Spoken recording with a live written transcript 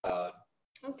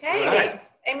Okay, right.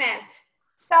 amen.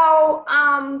 So,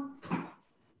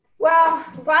 well,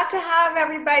 glad to have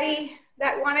everybody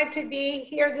that wanted to be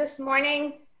here this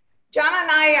morning. John and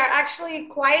I are actually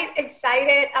quite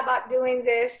excited about doing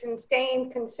this and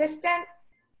staying consistent.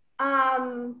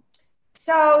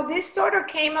 So this sort of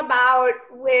came about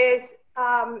with,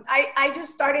 I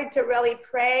just started to really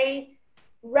pray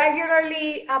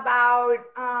regularly about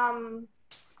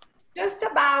just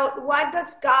about what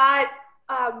does God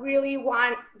really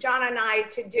want John and I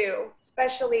to do,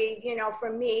 especially,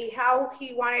 for me, what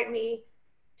he wanted me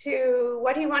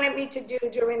to do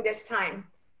during this time.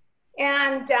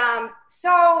 And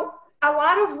so a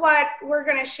lot of what we're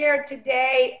going to share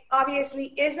today,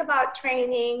 obviously, is about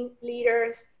training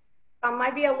leaders.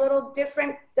 Might be a little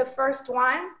different, the first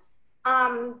one,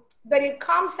 but it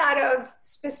comes out of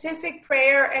specific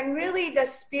prayer and really the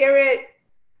Spirit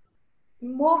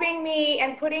moving me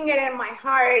and putting it in my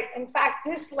heart. In fact,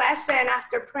 this lesson,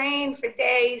 after praying for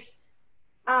days,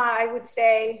 I would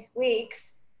say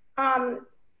weeks, and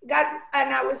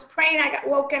I was praying, I got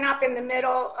woken up in the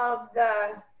middle of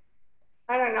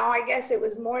I don't know, I guess it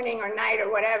was morning or night or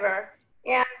whatever.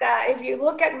 And if you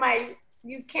look at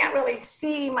you can't really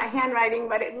see my handwriting,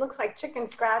 but it looks like chicken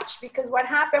scratch, because what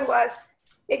happened was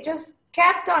it just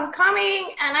kept on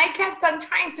coming and I kept on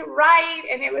trying to write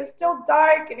and it was still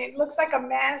dark and it looks like a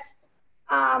mess.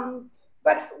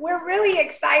 But we're really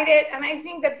excited. And I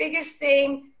think the biggest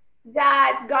thing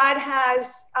that God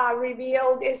has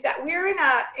revealed is that we're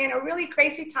in a really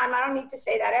crazy time. I don't need to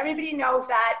say that. Everybody knows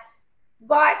that.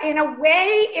 But in a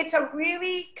way, it's a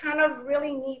really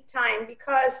really neat time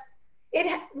because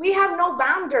we have no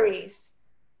boundaries.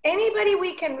 Anybody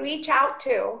we can reach out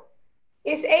to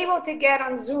is able to get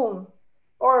on Zoom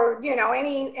or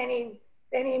any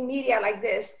media like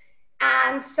this.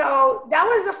 And so that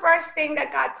was the first thing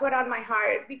that God put on my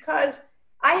heart, because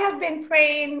I have been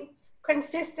praying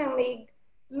consistently,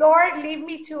 Lord, lead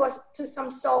me to some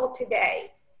soul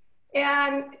today.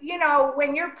 And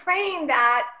when you're praying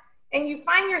that and you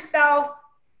find yourself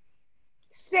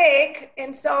sick,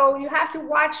 and so you have to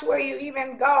watch where you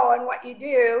even go and what you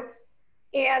do.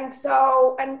 And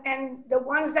so, and the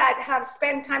ones that have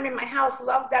spent time in my house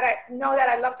know that I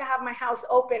love to have my house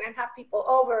open and have people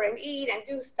over and eat and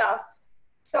do stuff.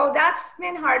 So that's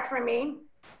been hard for me.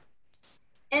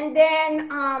 And then,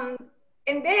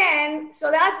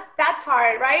 so that's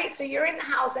hard, right? So you're in the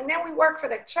house, and then we work for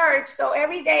the church. So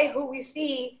every day who we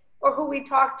see or who we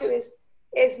talk to is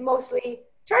mostly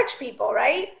church people,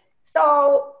 right?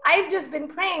 So I've just been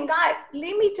praying, God,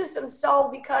 lead me to some soul,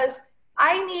 because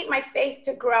I need my faith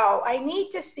to grow. I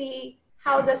need to see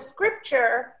how the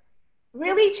scripture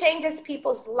really changes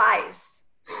people's lives,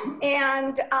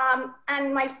 and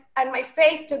my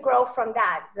faith to grow from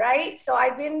that, right? So I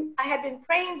had been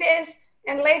praying this,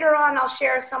 and later on I'll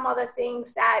share some other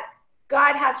things that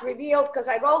God has revealed, because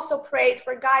I've also prayed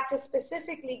for God to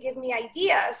specifically give me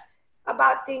ideas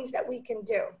about things that we can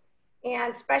do,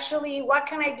 and especially what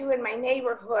can I do in my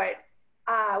neighborhood.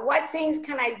 What things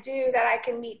can I do that I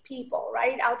can meet people,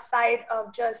 right, outside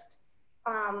of just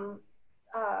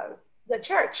the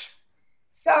church?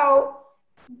 So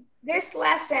this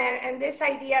lesson and this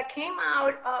idea came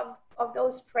out of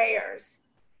those prayers.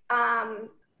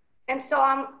 And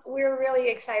so we're really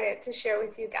excited to share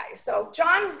with you guys. So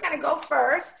John's going to go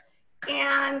first.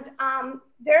 And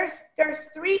there's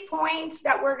 3 points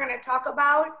that we're going to talk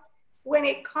about when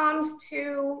it comes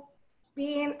to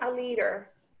being a leader.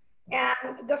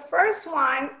 And the first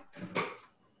one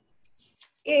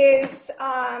is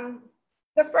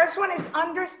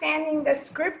understanding the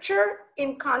scripture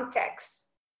in context.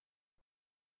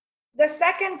 The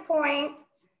second point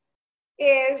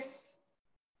is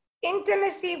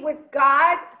intimacy with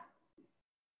God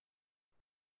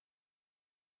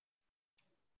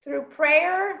through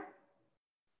prayer.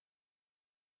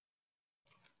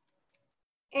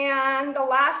 And the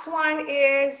last one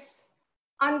is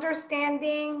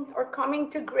understanding or coming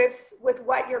to grips with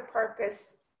what your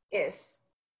purpose is.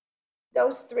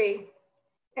 Those 3.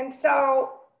 And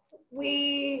so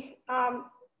with no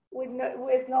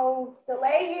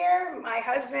delay here, my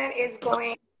husband is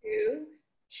going to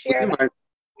share.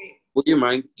 Would you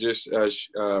mind just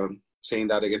saying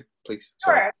that again, please?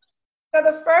 Sorry. Sure. So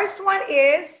the first one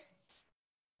is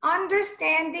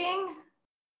understanding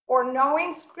or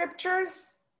knowing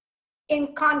scriptures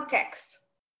in context.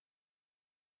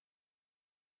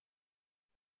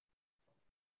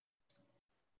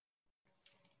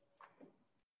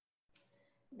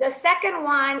 The second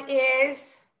one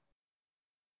is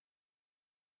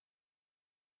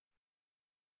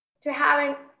to have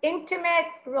an intimate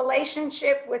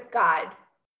relationship with God,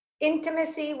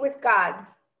 intimacy with God.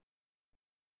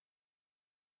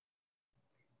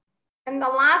 And the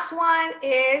last one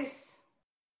is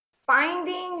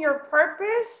finding your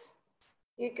purpose.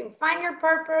 You can find your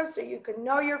purpose, or you can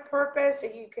know your purpose, or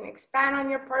you can expand on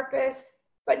your purpose,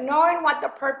 but knowing what the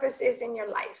purpose is in your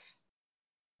life.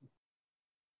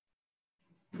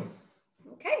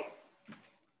 Okay,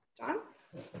 John?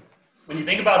 When you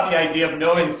think about the idea of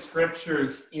knowing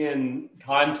scriptures in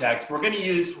context, we're going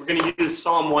to use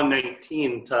Psalm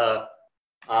 119 to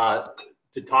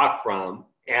talk from,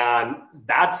 and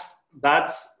that's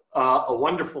a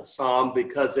wonderful psalm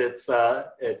because it's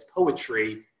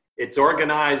poetry. It's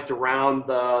organized around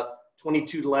the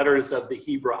 22 letters of the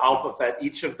Hebrew alphabet.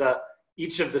 Each of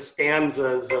the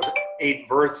stanzas of 8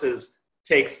 verses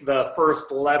takes the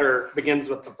first letter, begins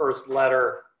with the first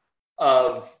letter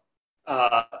of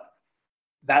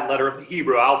that letter of the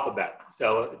Hebrew alphabet.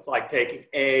 So it's like taking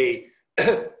A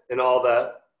and all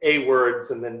the A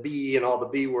words, and then B and all the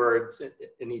B words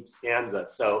in each stanza.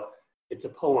 So it's a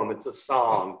poem, it's a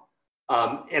song,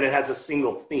 and it has a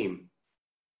single theme.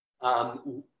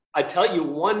 I tell you,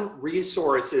 one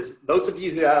resource is, those of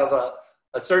you who have a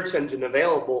search engine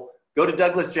available, go to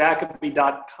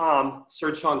douglasjacoby.com,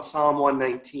 search on Psalm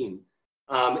 119.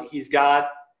 He's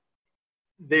got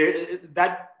there,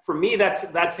 that for me,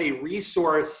 that's a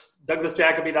resource.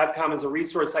 douglasjacoby.com is a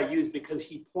resource I use because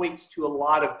he points to a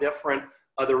lot of different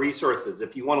other resources.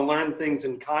 If you want to learn things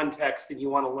in context and you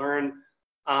want to learn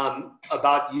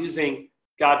about using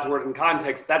God's word in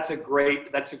context, that's a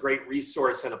great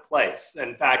resource and a place.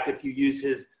 In fact, if you use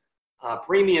his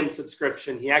premium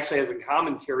subscription, he actually has a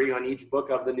commentary on each book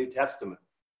of the New Testament,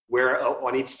 where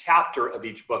on each chapter of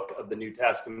each book of the New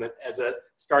Testament as a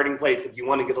starting place. If you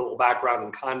want to get a little background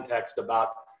and context about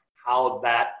how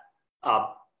that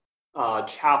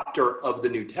chapter of the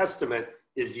New Testament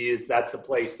is used, that's a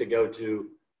place to go to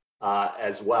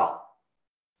as well.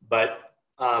 But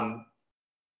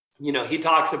he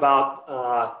talks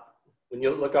about, when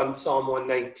you look on Psalm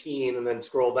 119 and then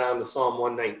scroll down to Psalm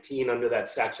 119 under that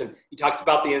section, he talks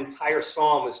about the entire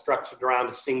psalm is structured around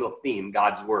a single theme,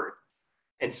 God's word.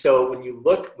 And so when you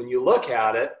look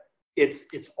at it,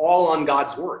 it's all on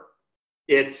God's word.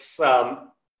 It's,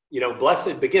 blessed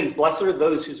are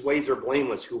those whose ways are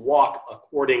blameless, who walk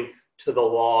according to the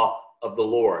law of the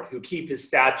Lord, who keep his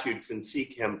statutes and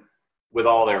seek him with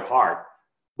all their heart.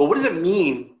 But what does it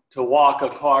mean to walk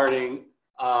according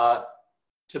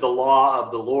to the law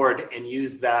of the Lord and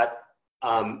use that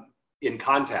in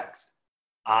context?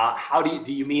 How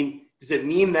do you mean? Does it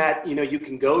mean that you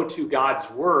can go to God's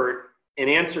word and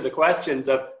answer the questions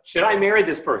of, should I marry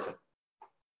this person?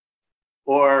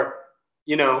 Or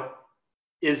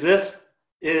is this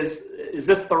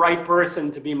the right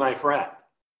person to be my friend?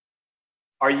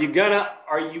 Are you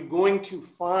going to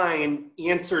find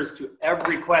answers to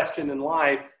every question in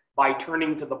life by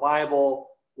turning to the Bible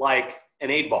like an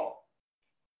 8-ball,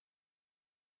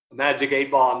 a magic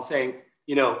 8-ball, and saying,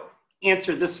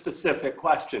 answer this specific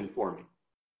question for me?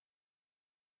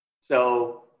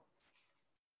 So,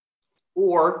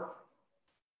 or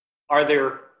are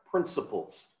there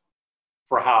principles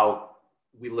for how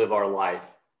we live our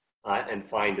life and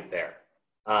find it there?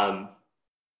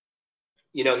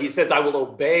 He says, I will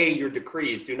obey your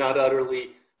decrees. Do not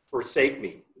utterly forsake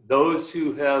me. Those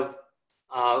who have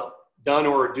done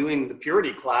or are doing the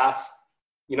purity class,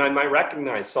 I might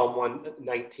recognize Psalm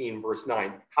 119, verse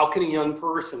 9. How can a young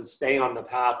person stay on the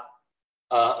path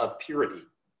of purity?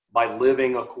 By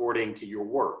living according to your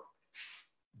word.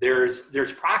 There's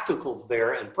practicals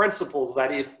there and principles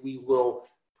that if we will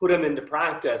put them into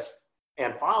practice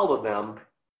and follow them,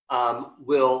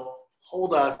 will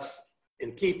hold us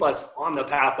and keep us on the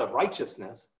path of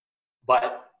righteousness.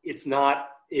 But it's not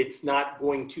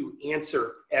going to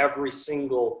answer every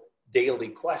single daily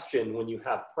question when you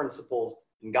have principles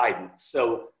and guidance.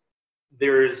 So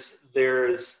there's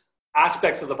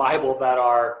aspects of the Bible that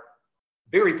are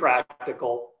very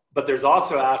practical, but there's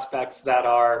also aspects that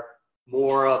are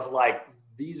more of like,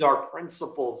 these are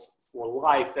principles for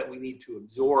life that we need to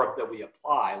absorb, that we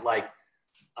apply. Like,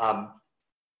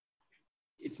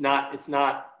 it's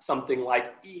not something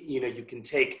like, you can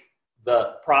take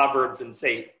the Proverbs and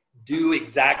say, do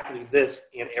exactly this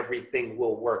and everything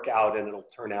will work out and it'll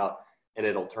turn out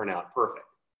perfect.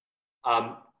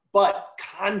 But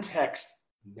context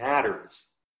matters.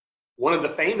 One of the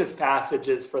famous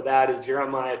passages for that is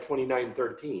Jeremiah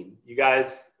 29:13. You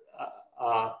guys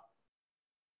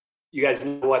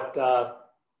know what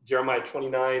Jeremiah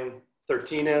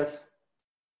 29:13 is?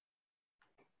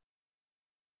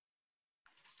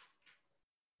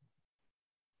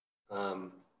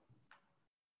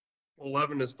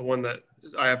 11 is the one that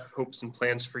I have hopes and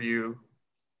plans for you,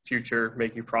 future,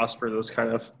 make you prosper, those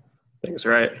kind of things,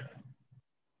 right?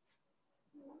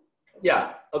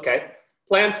 Yeah, okay.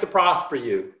 Plans to prosper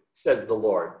you, says the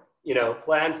Lord.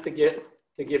 Plans to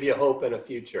give you hope and a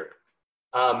future.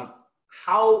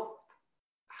 How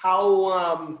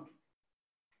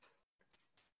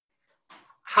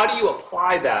do you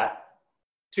apply that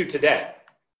to today?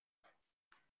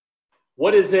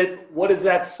 What is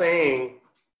that saying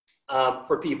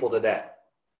for people today?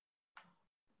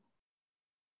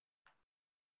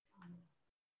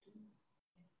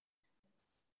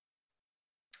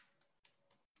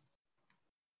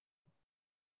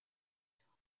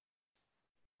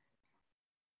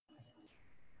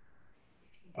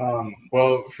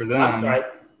 Well, for them, I'm sorry.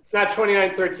 It's not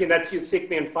 29:13. That's you seek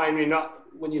me and find me, not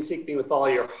when you seek me with all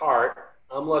your heart.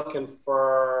 I'm looking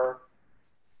for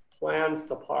plans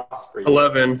to prosper you.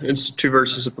 11. It's 2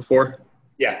 verses before.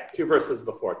 Yeah, 2 verses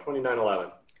before,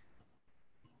 29:11.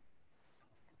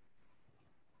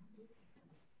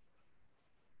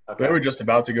 Okay. they were just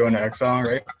about to go into exile,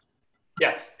 right?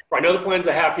 Yes. For I know the plans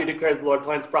I have for you, declares the Lord,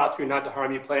 plans to prosper you, not to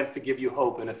harm you, plans to give you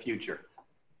hope in a future.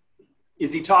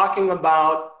 Is he talking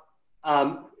about,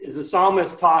 is the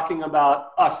psalmist talking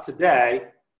about us today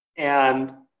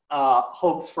and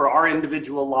hopes for our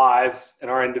individual lives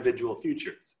and our individual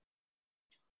futures?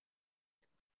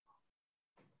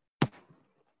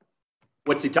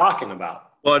 What's he talking about?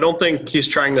 Well, I don't think he's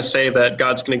trying to say that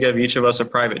God's going to give each of us a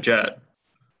private jet.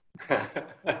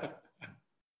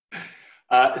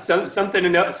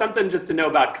 Something just to know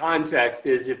about context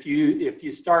is if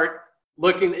you start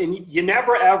looking, and you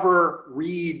never ever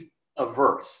read a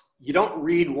verse. You don't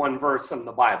read one verse in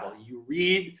the Bible. You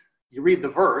read the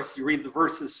verse, you read the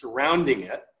verses surrounding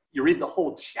it, you read the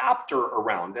whole chapter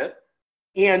around it,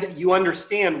 and you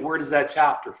understand where does that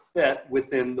chapter fit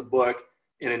within the book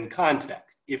and in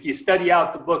context. If you study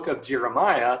out the book of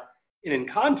Jeremiah, and in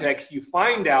context, you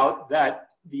find out that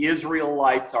the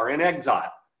Israelites are in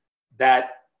exile, that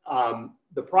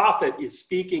the prophet is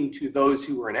speaking to those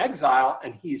who are in exile,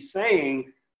 and he's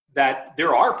saying that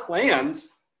there are plans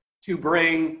to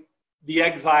bring the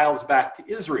exiles back to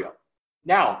Israel.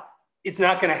 Now, it's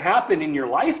not going to happen in your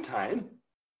lifetime,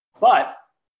 but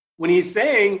when he's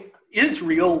saying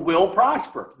Israel will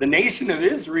prosper, the nation of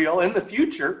Israel in the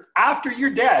future, after you're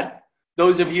dead,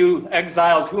 those of you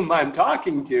exiles whom I'm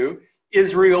talking to,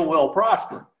 Israel will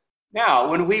prosper. Now,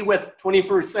 when we with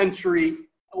 21st century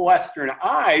Western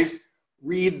eyes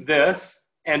read this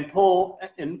and pull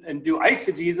and do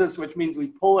eisegesis, which means we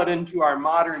pull it into our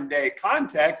modern day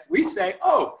context, we say,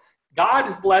 oh, God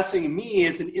is blessing me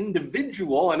as an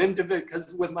individual,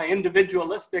 because with my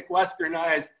individualistic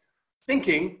westernized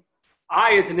thinking,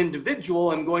 I as an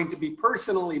individual am going to be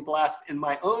personally blessed in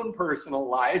my own personal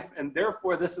life, and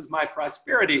therefore this is my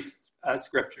prosperity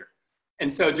scripture.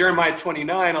 And so Jeremiah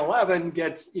 29:11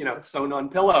 gets, sewn on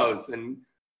pillows and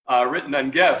written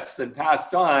on gifts and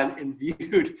passed on and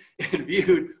viewed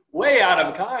way out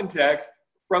of context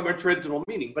from its original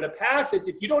meaning. But a passage,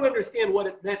 if you don't understand what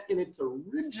it meant in its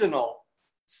original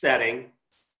setting,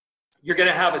 you're going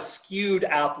to have a skewed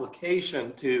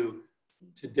application to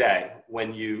today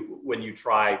when you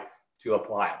try to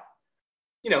apply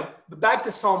it. But back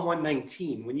to Psalm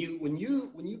 119. When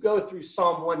you go through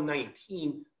Psalm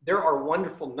 119, there are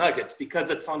wonderful nuggets because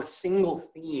it's on a single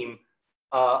theme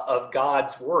of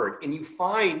God's word, and you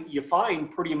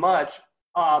find pretty much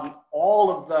all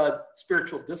of the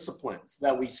spiritual disciplines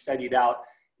that we studied out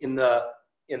in the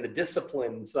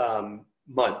disciplines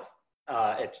month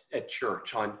at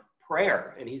church on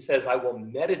prayer. And he says, "I will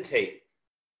meditate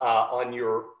on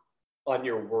your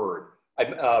word."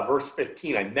 Verse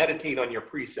 15, I meditate on your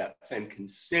precepts and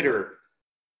consider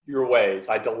your ways.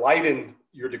 I delight in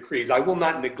your decrees. I will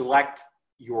not neglect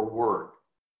your word.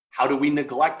 How do we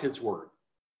neglect his word?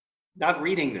 Not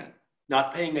reading it,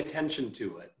 not paying attention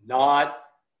to it, not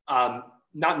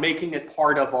making it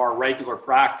part of our regular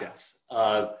practice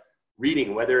of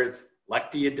reading, whether it's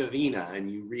Lectio Divina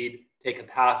and you take a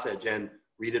passage and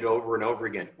read it over and over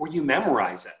again, or you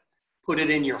memorize it, put it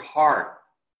in your heart.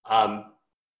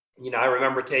 I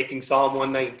remember taking Psalm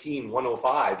 119,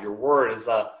 105. Your word is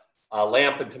a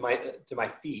lamp to my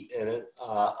feet and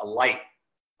a light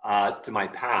to my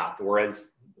path. Or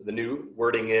as the new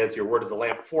wording is, your word is a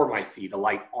lamp for my feet, a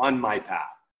light on my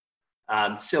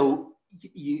path. So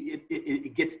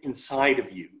it gets inside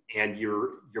of you, and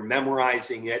you're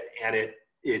memorizing it, and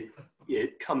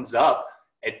it comes up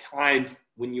at times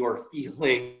when you are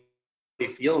feeling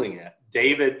it.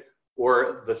 David,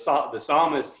 or the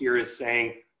psalmist here, is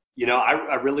saying,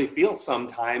 I really feel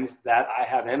sometimes that I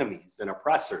have enemies and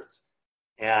oppressors,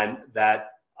 and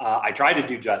that I try to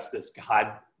do justice,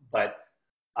 God, but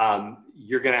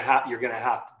you're gonna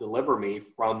have to deliver me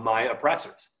from my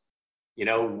oppressors. You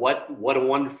know, what a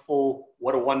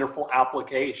wonderful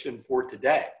application for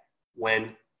today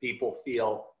when people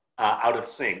feel out of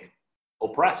sync,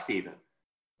 oppressed even.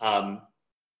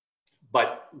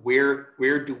 But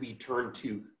where do we turn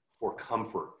to for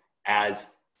comfort? As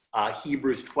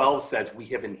Hebrews 12 says, we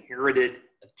have inherited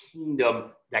a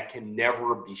kingdom that can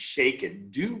never be shaken.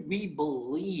 Do we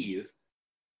believe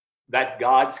that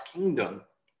God's kingdom,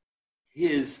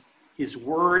 his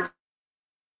word,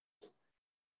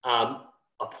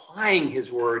 applying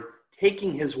his word,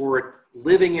 taking his word,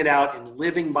 living it out, and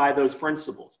living by those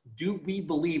principles? Do we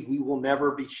believe we will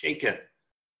never be shaken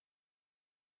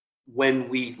when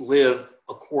we live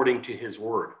according to his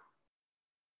word,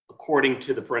 according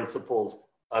to the principles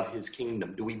of his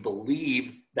kingdom? Do we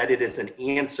believe that it is an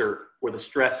answer for the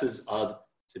stresses of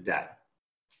today?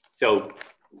 So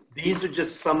these are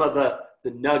just some of the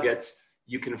nuggets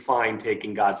you can find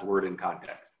taking God's word in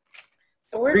context.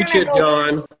 So we're Preach gonna it,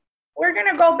 John. We're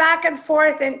gonna go back and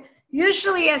forth, and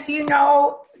usually, as you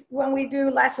know, when we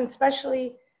do lessons,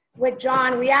 especially with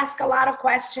John, we ask a lot of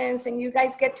questions, and you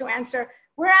guys get to answer.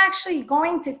 We're actually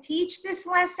going to teach this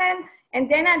lesson,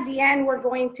 and then at the end, we're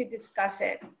going to discuss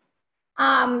it.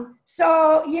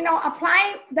 So, you know,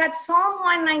 applying that Psalm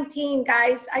 119,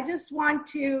 guys, I just want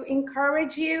to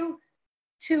encourage you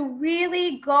to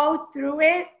really go through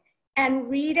it and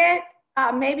read it,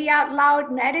 maybe out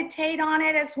loud, meditate on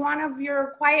it as one of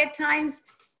your quiet times.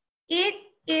 It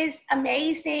is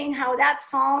amazing how that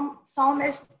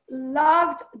psalmist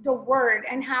loved the word,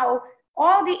 and how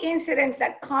all the incidents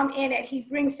that come in it, he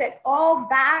brings it all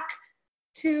back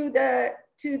to the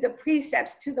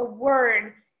precepts, to the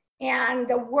word. And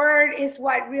the word is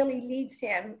what really leads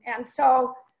him. And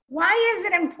so why is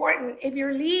it important, if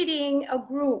you're leading a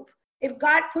group, if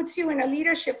God puts you in a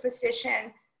leadership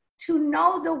position, to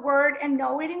know the word and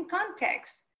know it in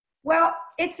context? Well,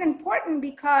 it's important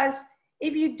because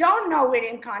if you don't know it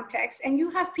in context and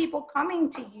you have people coming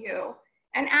to you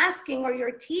and asking, or you're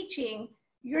teaching,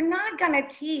 you're not going to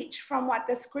teach from what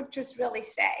the scriptures really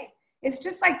say. It's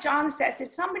just like John says, if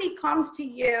somebody comes to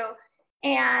you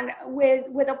and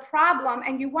with a problem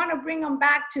and you want to bring them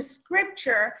back to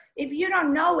scripture, if you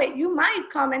don't know it, you might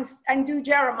come and do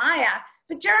Jeremiah.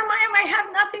 But Jeremiah might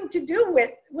have nothing to do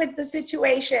with the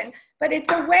situation, but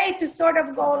it's a way to sort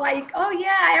of go like, oh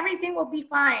yeah, everything will be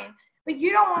fine. But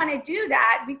you don't want to do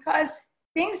that, because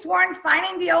things weren't fine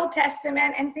in the Old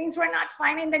Testament, and things were not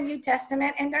fine in the New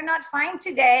Testament, and they're not fine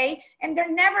today, and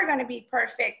they're never going to be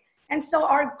perfect. And so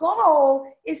our goal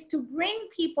is to bring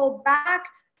people back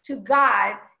to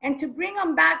God, and to bring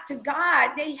them back to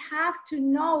God, they have to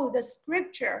know the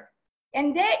scripture,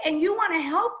 and you want to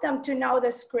help them to know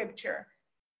the scripture.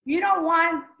 You don't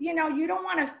want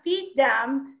to feed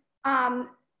them,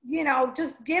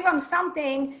 just give them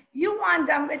something. You want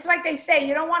them, it's like they say,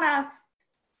 you don't want to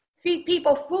feed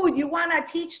people food. You want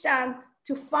to teach them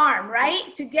to farm,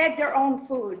 right? To get their own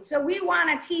food. So we want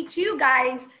to teach you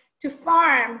guys to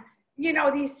farm,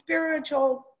 these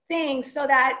spiritual things, so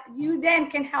that you then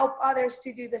can help others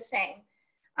to do the same.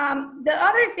 The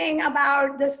other thing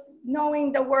about this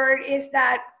knowing the word is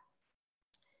that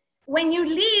when you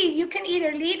lead, you can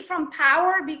either lead from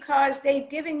power because they've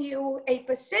given you a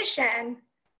position,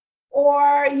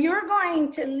 or you're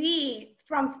going to lead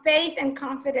from faith and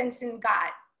confidence in God.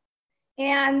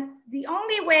 And the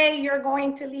only way you're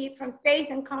going to lead from faith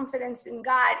and confidence in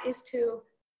God is to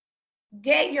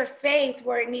get your faith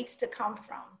where it needs to come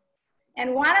from.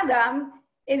 And one of them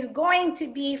is going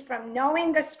to be from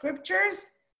knowing the scriptures,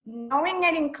 knowing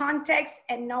it in context,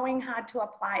 and knowing how to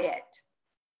apply it.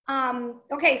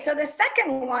 Okay, so the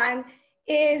second one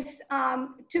is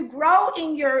to grow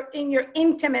in your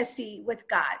intimacy with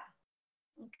God.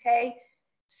 Okay,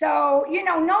 so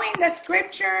knowing the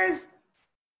scriptures,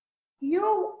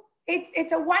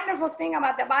 it's a wonderful thing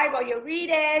about the Bible. You read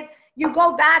it, you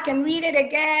go back and read it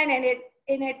again,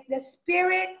 and the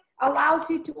Spirit allows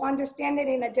you to understand it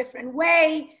in a different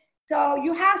way. So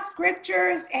you have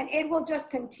scriptures, and it will just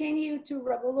continue to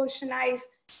revolutionize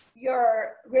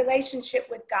your relationship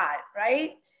with God,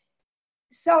 right?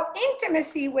 So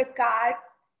intimacy with God,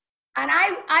 and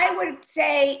I would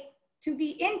say to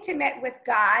be intimate with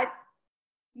God,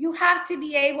 you have to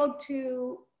be able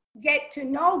to get to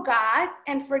know God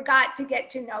and for God to get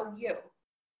to know you.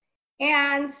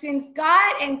 And since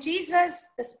God and Jesus,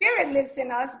 the Spirit lives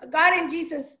in us, but God and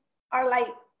Jesus are like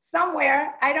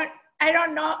somewhere, I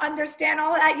don't know, understand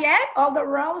all that yet, all the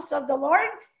realms of the Lord.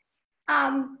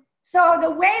 So the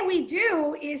way we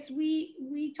do is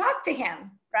we talk to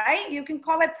him, right? You can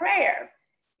call it prayer.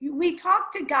 We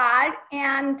talk to God,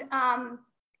 and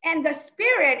the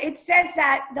Spirit, it says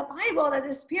that the Bible, that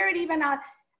the Spirit even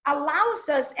allows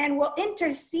us and will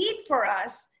intercede for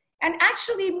us and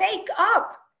actually make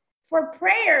up for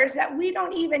prayers that we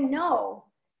don't even know.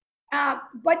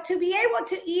 But to be able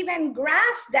to even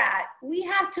grasp that, we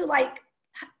have to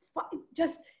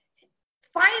just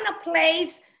find a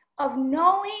place of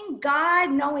knowing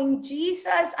God, knowing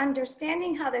Jesus,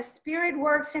 understanding how the Spirit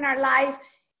works in our life.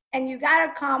 And you got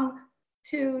to come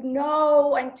to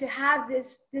know and to have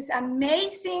this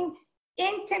amazing,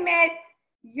 intimate,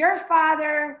 your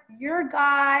Father, your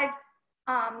God,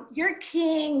 your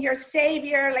King, your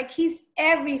Savior, like he's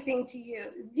everything to you,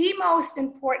 the most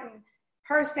important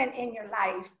person in your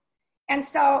life. And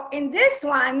so in this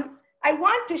one, I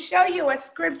want to show you a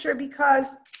scripture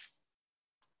because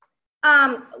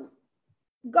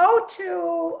go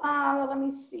to, let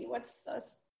me see,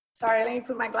 sorry, let me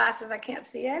put my glasses, I can't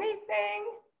see anything.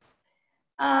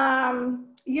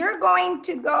 You're going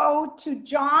to go to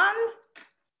John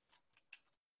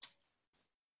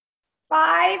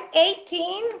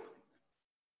 5:18.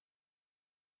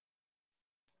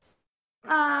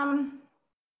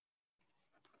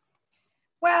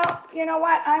 Well, you know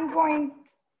what? I'm going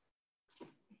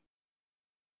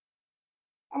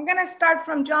to start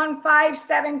from John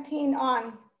 5:17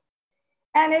 on.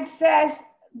 And it says,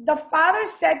 the Father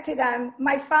said to them,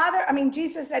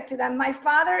 Jesus said to them, my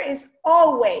Father is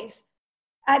always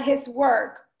at his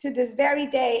work to this very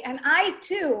day, and I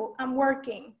too am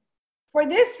working. For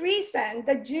this reason,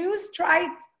 the Jews tried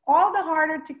all the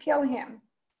harder to kill him.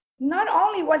 Not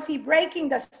only was he breaking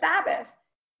the Sabbath,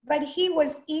 but he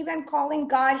was even calling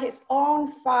God his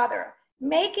own Father,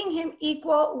 making him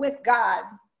equal with God.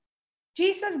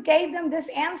 Jesus gave them this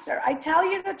answer. I tell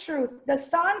you the truth, the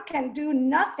Son can do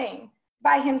nothing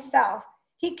by himself.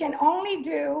 He can only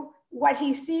do what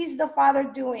he sees the Father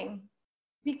doing,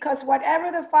 because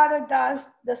whatever the Father does,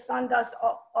 the Son does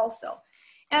also.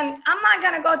 And I'm not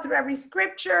going to go through every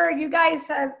scripture. You guys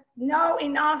know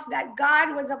enough that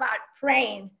God was about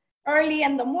praying early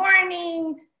in the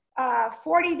morning,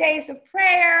 40 days of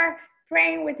prayer,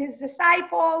 praying with his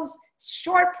disciples,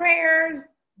 short prayers,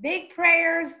 big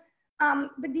prayers.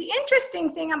 But the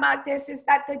interesting thing about this is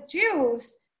that the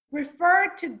Jews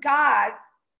referred to God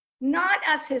not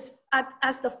as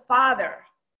the Father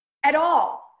at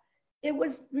all. It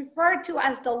was referred to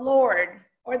as the Lord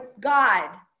or God.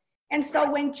 And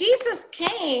so when Jesus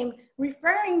came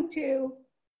referring to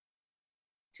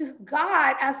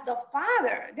God as the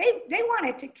Father, they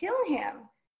wanted to kill him.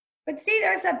 But see,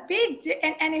 there's a big,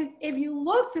 and if you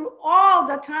look through all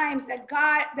the times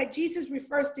that Jesus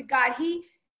refers to God, he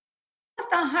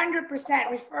just 100%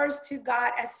 refers to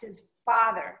God as his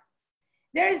Father.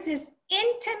 There's this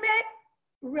intimate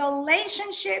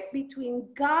relationship between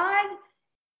God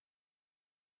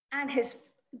and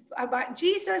about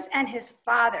Jesus and his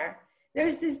Father.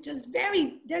 There's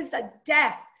there's a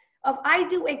depth of, I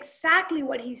do exactly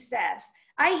what he says.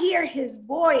 I hear his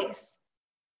voice,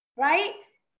 right?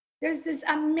 There's this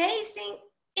amazing,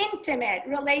 intimate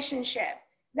relationship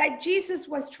that Jesus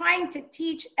was trying to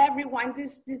teach everyone,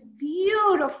 this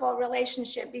beautiful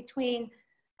relationship between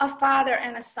a father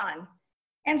and a son.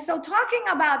 And so talking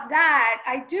about that,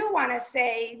 I do want to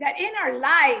say that in our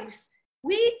lives,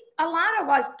 a lot of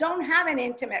us don't have an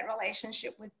intimate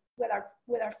relationship with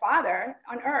our Father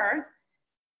on earth,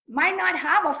 might not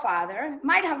have a father,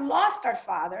 might have lost our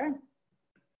father.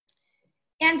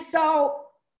 And so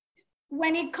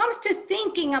when it comes to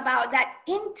thinking about that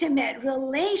intimate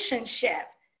relationship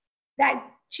that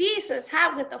Jesus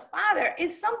had with the Father,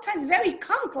 it's sometimes very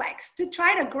complex to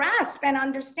try to grasp and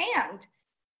understand.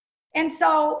 And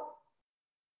so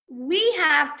we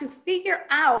have to figure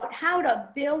out how to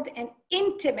build an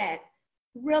intimate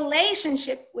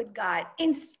relationship with God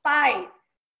in spite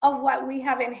of what we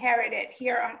have inherited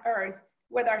here on earth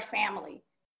with our family.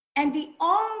 And the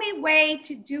only way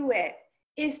to do it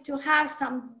is to have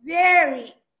some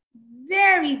very,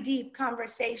 very deep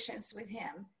conversations with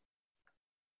him.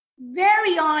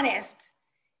 Very honest.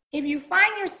 If you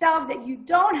find yourself that you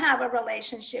don't have a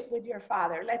relationship with your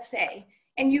father, let's say,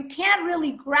 and you can't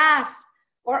really grasp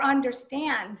or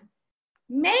understand,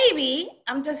 maybe,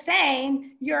 I'm just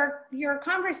saying, your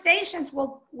conversations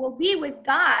will be with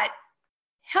God.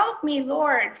 Help me,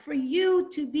 Lord, for you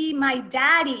to be my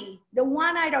daddy, the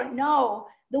one I don't know,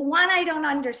 the one I don't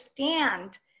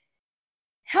understand.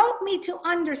 Help me to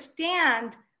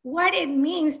understand what it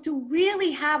means to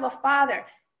really have a father.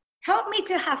 Help me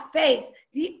to have faith,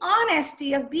 the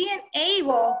honesty of being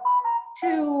able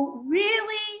to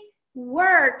really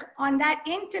work on that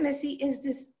intimacy is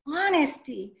this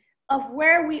honesty of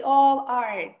where we all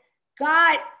are.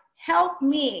 God, help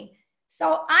me.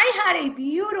 So I had a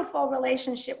beautiful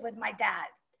relationship with my dad.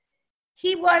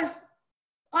 He was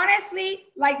honestly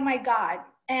like my God.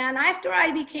 And after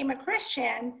I became a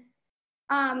Christian,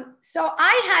 so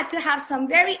I had to have some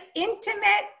very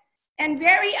intimate and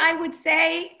very, I would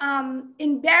say,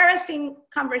 embarrassing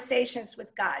conversations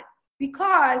with God,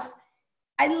 because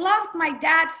I loved my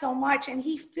dad so much and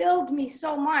he filled me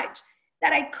so much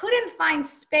that I couldn't find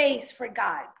space for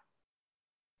God.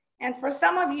 And for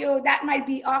some of you, that might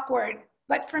be awkward.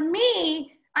 But for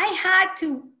me, I had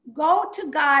to go to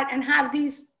God and have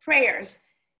these prayers.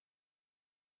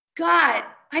 God,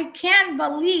 I can't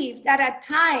believe that at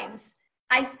times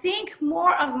I think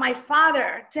more of my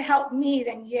father to help me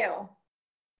than you.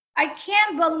 I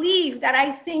can't believe that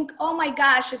I think, oh my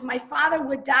gosh, if my father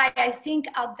would die, I think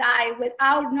I'll die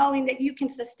without knowing that you can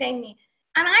sustain me.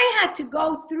 And I had to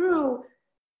go through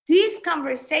these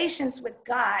conversations with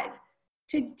God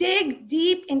to dig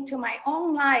deep into my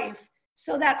own life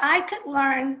so that I could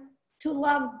learn to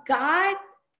love God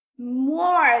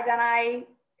more than I,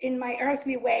 in my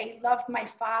earthly way, loved my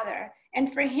father,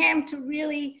 and for him to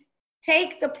really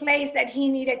take the place that he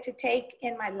needed to take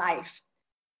in my life.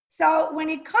 So when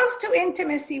it comes to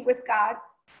intimacy with God,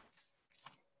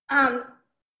 I'm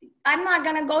not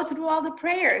going to go through all the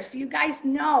prayers. You guys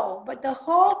know, but the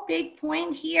whole big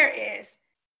point here is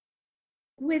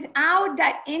without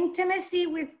that intimacy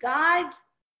with God,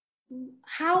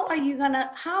 how are we going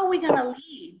to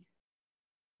lead?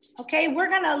 Okay, we're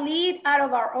going to lead out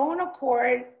of our own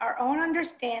accord, our own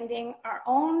understanding, our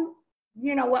own,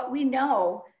 what we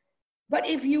know. But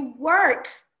if you work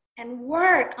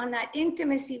on that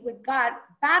intimacy with God,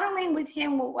 battling with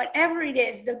him with whatever it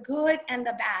is, the good and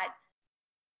the bad.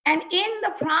 And in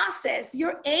the process,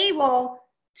 you're able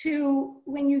to,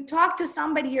 when you talk to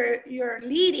somebody you're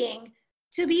leading,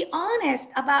 to be honest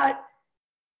about,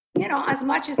 as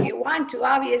much as you want to,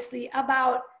 obviously,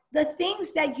 about the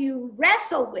things that you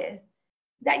wrestle with,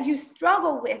 that you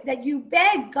struggle with, that you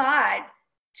beg God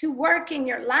to work in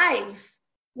your life.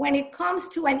 When it comes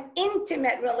to an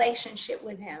intimate relationship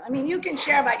with him. I mean, you can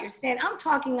share about your sin. I'm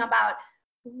talking about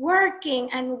working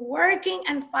and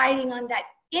fighting on that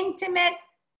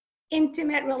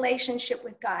intimate relationship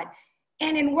with God.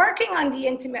 And in working on the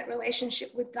intimate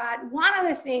relationship with God, one of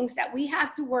the things that we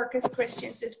have to work as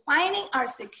Christians is finding our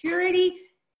security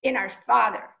in our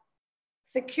Father.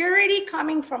 Security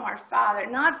coming from our Father,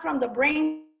 not from the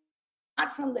brain,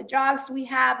 not from the jobs we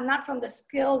have, not from the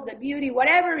skills, the beauty,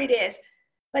 whatever it is,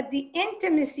 but the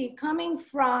intimacy coming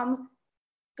from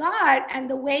God and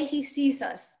the way he sees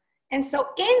us. And so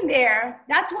in there,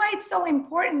 that's why it's so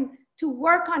important to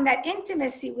work on that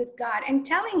intimacy with God and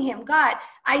telling him, God,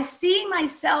 I see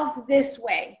myself this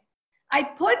way. I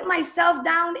put myself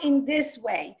down in this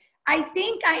way. I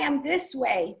think I am this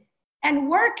way. And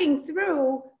working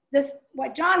through this,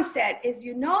 what John said is,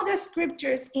 the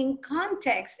scriptures in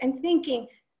context and thinking,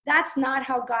 that's not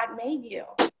how God made you.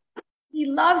 He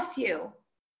loves you.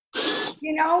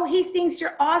 He thinks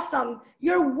you're awesome.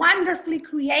 You're wonderfully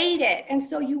created. And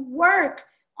so you work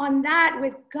on that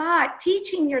with God,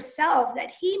 teaching yourself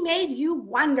that he made you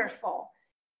wonderful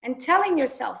and telling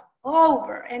yourself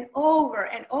over and over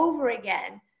and over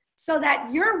again so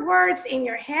that your words in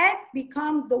your head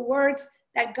become the words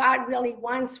that God really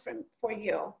wants for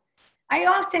you. I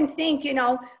often think,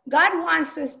 God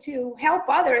wants us to help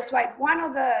others, right? One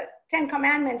of the 10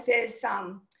 commandments is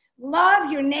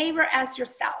love your neighbor as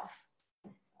yourself.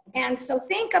 And so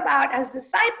think about, as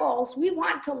disciples, we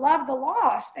want to love the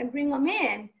lost and bring them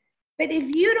in. But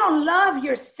if you don't love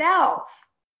yourself,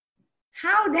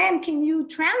 how then can you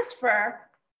transfer?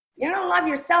 You don't love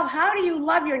yourself. How do you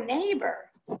love your neighbor?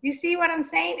 You see what I'm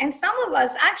saying? And some of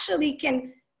us actually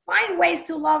can find ways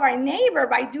to love our neighbor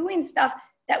by doing stuff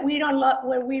that we don't love,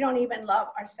 where we don't even love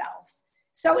ourselves.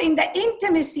 So in the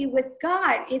intimacy with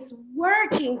God, it's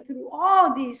working through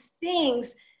all these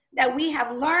things that we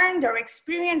have learned or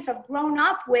experienced or grown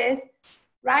up with,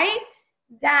 right?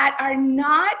 That are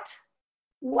not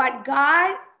what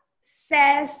God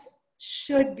says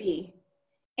should be.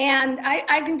 And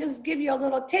I can just give you a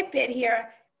little tidbit here.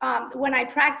 When I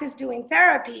practice doing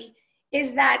therapy,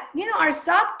 is that, our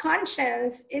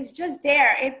subconscious is just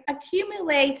there. It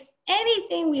accumulates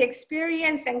anything we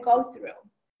experience and go through.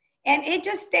 And it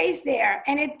just stays there.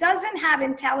 And it doesn't have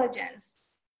intelligence.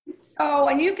 So,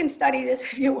 and you can study this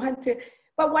if you want to,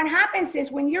 but what happens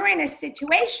is when you're in a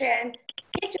situation,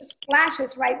 it just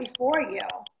flashes right before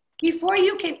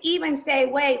you can even say,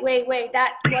 wait,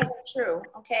 that wasn't true,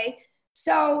 okay?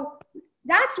 So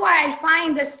that's why I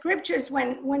find the scriptures,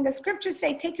 when the scriptures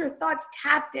say, take your thoughts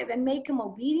captive and make them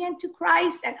obedient to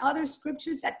Christ, and other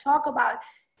scriptures that talk about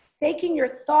taking your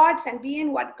thoughts and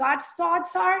being what God's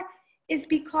thoughts are, is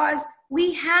because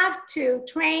we have to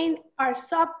train our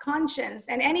subconscious.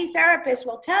 And any therapist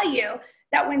will tell you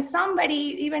that when somebody,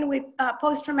 even with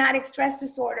post-traumatic stress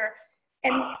disorder,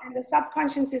 and the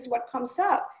subconscious is what comes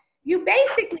up, you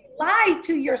basically lie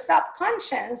to your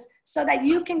subconscious so that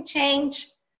you can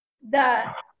change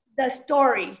the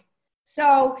story.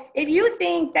 So if you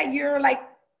think that you're like,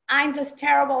 I'm just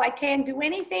terrible, I can't do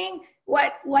anything,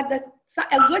 what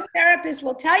a good therapist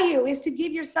will tell you is to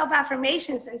give yourself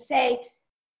affirmations and say,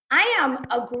 I am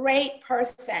a great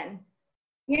person.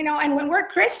 You know, and when we're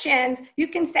Christians, you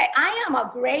can say, I am a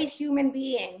great human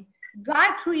being.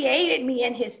 God created me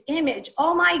in his image.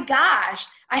 Oh my gosh,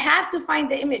 I have to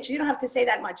find the image. You don't have to say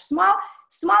that much. Small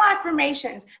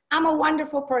affirmations. I'm a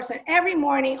wonderful person. Every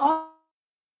morning,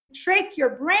 trick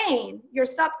your brain, your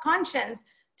subconscious,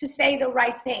 to say the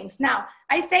right things. Now,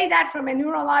 I say that from a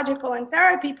neurological and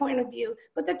therapy point of view,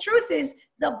 but the truth is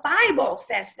the Bible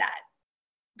says that.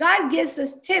 God gives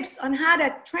us tips on how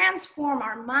to transform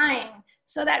our mind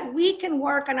so that we can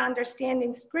work on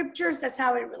understanding scriptures, that's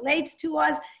how it relates to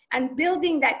us, and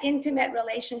building that intimate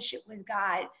relationship with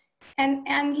God.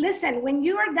 And listen, when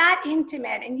you are that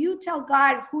intimate and you tell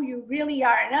God who you really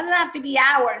are, it doesn't have to be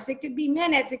hours, it could be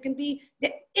minutes, it can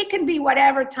be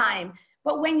whatever time.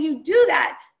 But when you do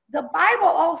that, the Bible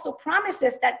also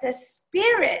promises that the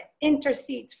Spirit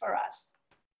intercedes for us.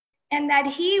 And that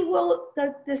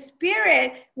the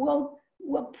Spirit will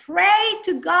pray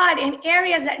to God in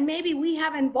areas that maybe we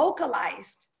haven't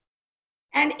vocalized.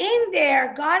 And in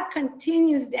there, God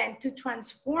continues then to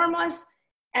transform us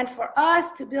and for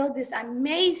us to build this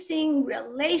amazing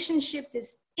relationship,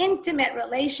 this intimate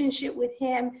relationship with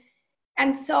him.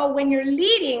 And so when you're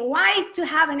leading, why to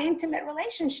have an intimate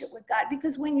relationship with God?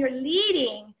 Because when you're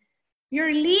leading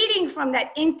from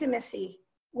that intimacy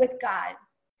with God.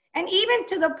 And even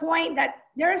to the point that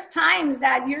there's times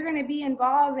that you're going to be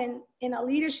involved in a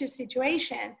leadership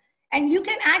situation and you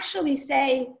can actually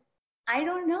say, I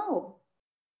don't know.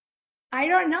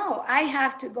 I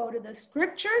have to go to the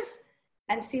scriptures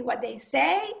and see what they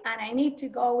say. And I need to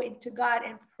go into God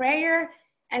in prayer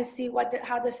and see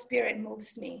how the Spirit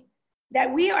moves me.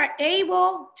 That we are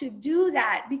able to do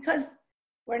that because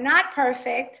we're not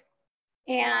perfect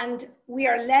and we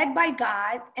are led by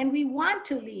God and we want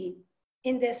to lead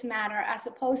in this matter as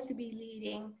opposed to be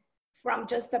leading from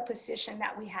just the position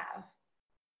that we have.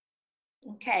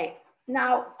 Okay,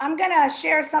 now I'm gonna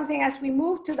share something as we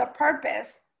move to the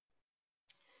purpose.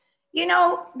 You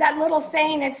know, that little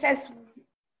saying, it says,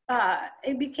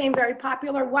 it became very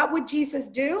popular, what would Jesus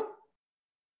do?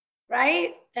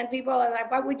 Right? And people are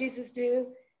like, what would Jesus do?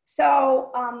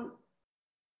 So,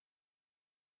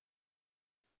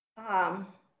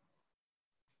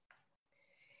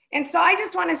 and so I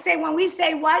just want to say, when we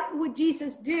say, what would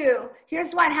Jesus do?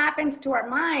 Here's what happens to our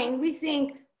mind. We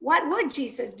think, what would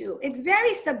Jesus do? It's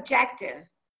very subjective.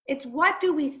 It's what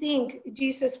do we think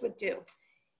Jesus would do?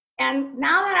 And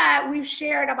now that we've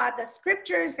shared about the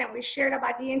scriptures and we've shared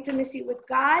about the intimacy with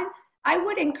God, I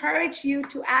would encourage you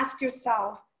to ask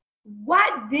yourself,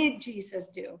 what did Jesus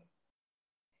do?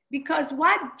 Because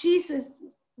what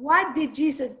did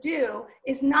Jesus do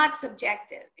is not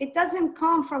subjective. It doesn't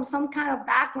come from some kind of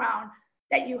background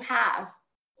that you have,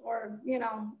 or, you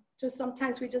know, just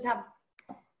sometimes we just have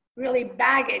really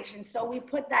baggage. And so we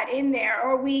put that in there,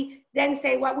 or we then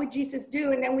say, what would Jesus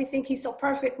do? And then we think he's so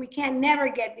perfect, we can never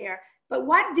get there. But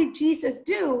what did Jesus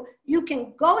do? You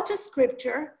can go to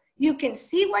scripture, you can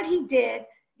see what he did,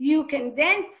 you can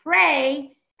then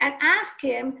pray and ask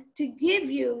him to give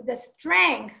you the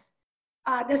strength,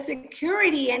 the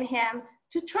security in him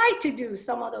to try to do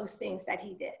some of those things that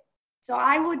he did. So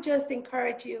I would just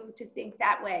encourage you to think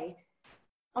that way.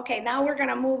 Okay, now we're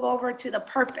gonna move over to the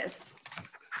purpose.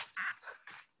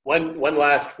 One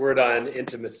last word on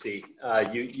intimacy.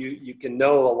 You can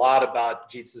know a lot about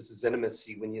Jesus'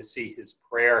 intimacy when you see his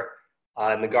prayer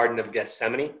in the Garden of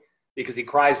Gethsemane, because he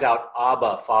cries out,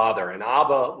 Abba, Father. And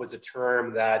Abba was a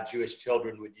term that Jewish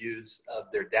children would use of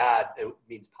their dad. It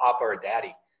means Papa or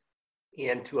Daddy.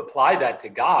 And to apply that to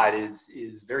God is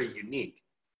very unique.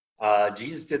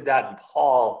 Jesus did that, and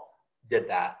Paul did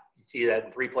that. You see that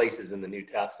in 3 places in the New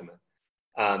Testament.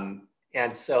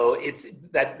 And so it's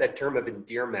that term of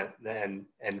endearment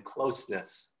and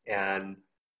closeness. And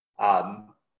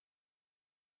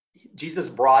Jesus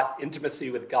brought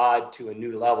intimacy with God to a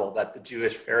new level that the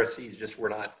Jewish Pharisees just were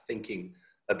not thinking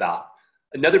about.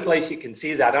 Another place you can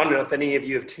see that, I don't know if any of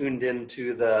you have tuned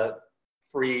into the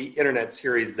free internet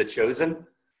series, The Chosen,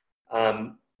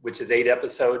 which is 8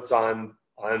 episodes on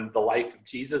the life of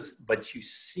Jesus, but you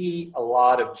see a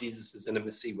lot of Jesus's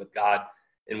intimacy with God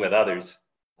and with others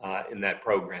in that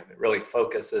program. It really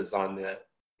focuses on the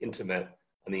intimate,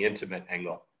 on the intimate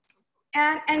angle.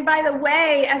 And by the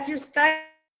way, as you're studying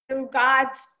through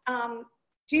God's,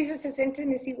 Jesus'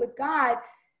 intimacy with God,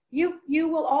 you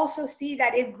will also see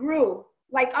that it grew,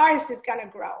 like ours is going to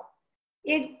grow.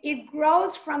 It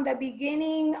grows from the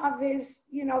beginning of his,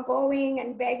 going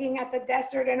and begging at the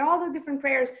desert and all the different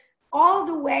prayers, all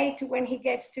the way to when he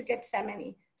gets to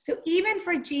Gethsemane. So even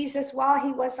for Jesus, while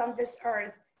he was on this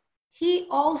earth, he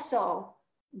also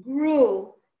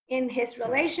grew in his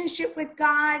relationship with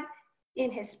God,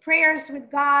 in his prayers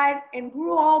with God, and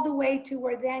grew all the way to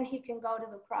where then he can go to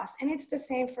the cross. And it's the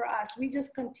same for us. We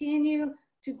just continue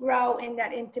to grow in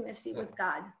that intimacy with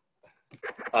God.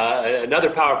 Another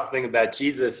powerful thing about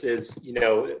Jesus is,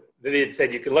 Vivian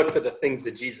said you can look for the things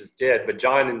that Jesus did, but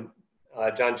John in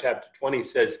John chapter 20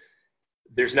 says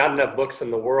there's not enough books in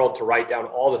the world to write down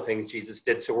all the things Jesus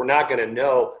did, so we're not going to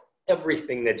know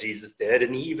everything that Jesus did.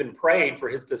 And he even prayed for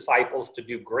his disciples to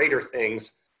do greater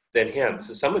things than him.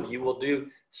 So some of you will do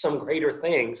some greater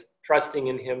things, trusting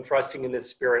in him, trusting in his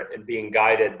Spirit, and being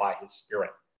guided by his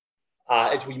Spirit.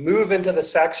 As we move into the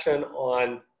section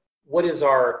on what is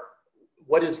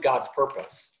God's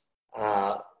purpose?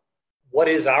 What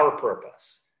is our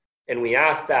purpose? And we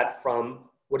ask that from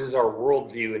what is our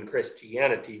worldview in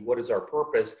Christianity? What is our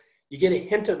purpose? You get a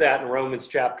hint of that in Romans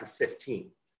chapter 15.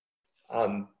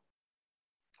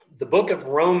 The book of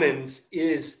Romans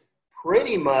is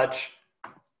pretty much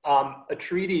a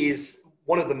treatise.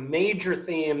 One of the major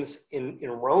themes in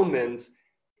Romans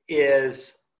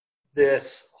is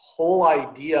this whole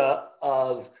idea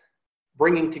of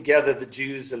bringing together the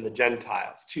Jews and the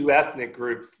Gentiles, two ethnic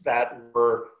groups that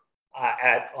were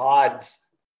at odds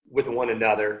with one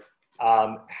another,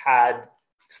 had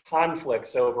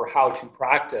conflicts over how to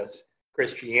practice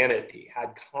Christianity,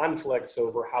 had conflicts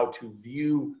over how to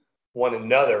view one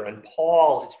another. And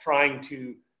Paul is trying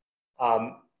to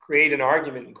create an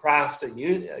argument and craft a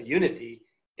unity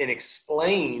and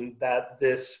explain that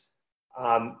this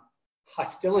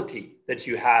hostility that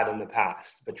you had in the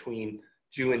past between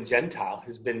Jew and Gentile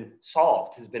has been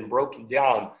solved, has been broken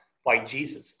down by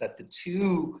Jesus, that the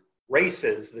two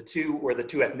races, the two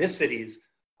ethnicities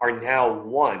are now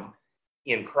one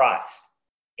in Christ.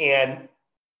 And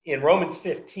in Romans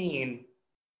 15,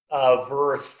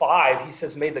 verse 5, he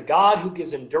says, "May the God who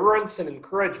gives endurance and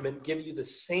encouragement give you the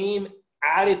same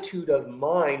attitude of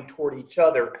mind toward each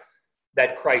other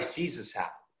that Christ Jesus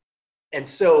had." And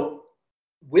so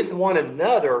with one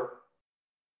another,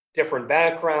 different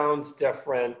backgrounds,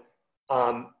 different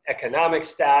economic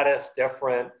status,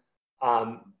 different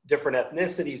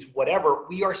ethnicities, whatever,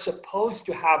 we are supposed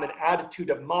to have an attitude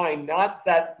of mind, not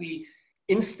that we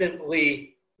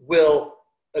instantly will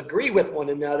agree with one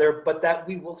another, but that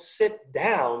we will sit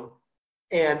down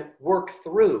and work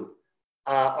through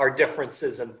our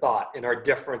differences in thought and our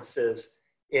differences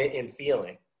in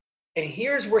feeling. And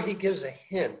here's where he gives a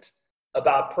hint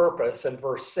about purpose in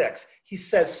verse 6. He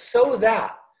says, so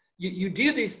that you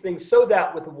do these things so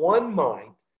that with one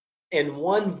mind and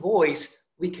one voice,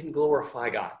 we can glorify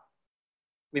God.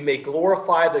 We may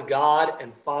glorify the God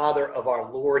and Father of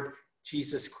our Lord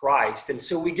Jesus Christ. And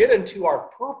so we get into our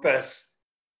purpose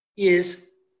is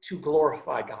to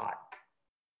glorify God.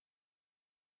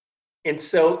 And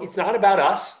so it's not about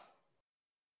us.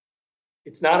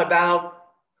 It's not about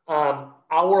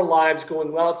our lives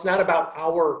going well. It's not about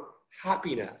our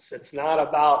happiness. It's not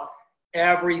about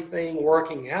everything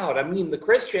working out. I mean, the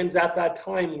Christians at that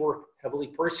time were heavily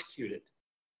persecuted.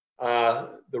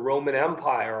 The Roman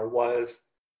Empire was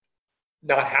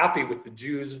not happy with the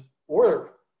Jews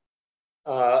or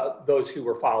those who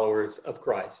were followers of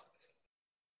Christ.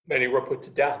 Many were put to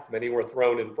death. Many were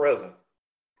thrown in prison.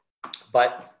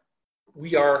 But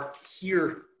we are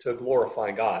here to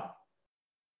glorify God.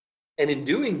 And in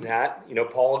doing that,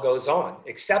 Paul goes on,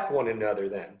 accept one another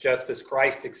then, just as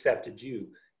Christ accepted you,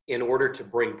 in order to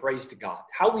bring praise to God.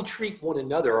 How we treat one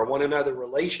another or one another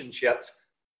relationships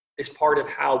is part of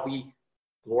how we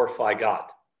glorify God.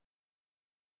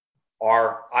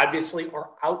 Our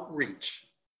outreach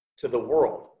to the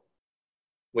world.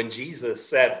 When Jesus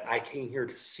said, I came here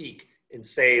to seek and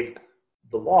save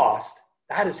the lost,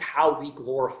 that is how we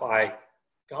glorify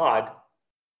God,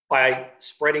 by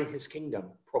spreading his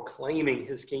kingdom, proclaiming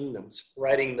his kingdom,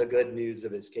 spreading the good news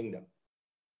of his kingdom.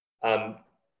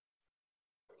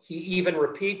 He even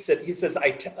repeats it. He says,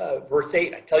 verse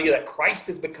 8, I tell you that Christ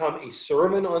has become a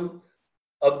servant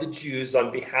of the Jews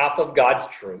on behalf of God's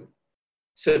truth,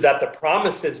 so that the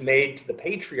promises made to the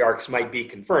patriarchs might be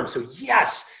confirmed. So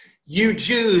yes, you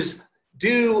Jews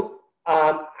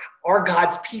are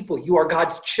God's people. You are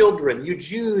God's children. You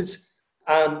Jews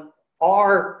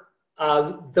are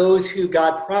those who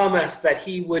God promised that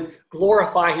he would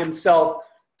glorify himself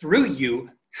through you.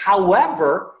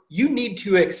 However, you need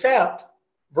to accept,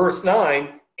 verse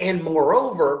 9, and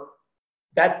moreover,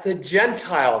 that the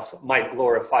Gentiles might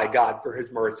glorify God for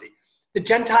his mercy. The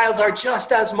Gentiles are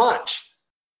just as much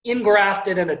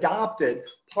engrafted and adopted,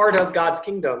 part of God's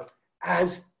kingdom,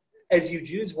 as you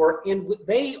Jews were, and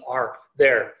they are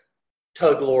there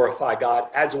to glorify God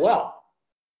as well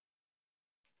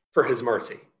for his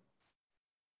mercy.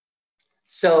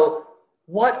 So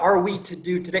what are we to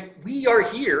do today? We are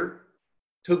here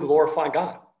to glorify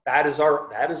God. That is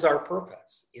our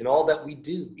purpose in all that we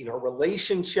do. In our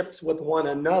relationships with one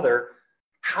another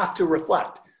have to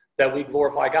reflect that we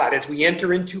glorify God. As we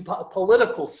enter into a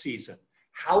political season,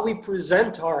 how we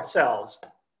present ourselves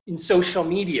in social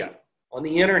media, on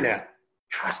the internet,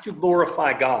 has to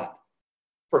glorify God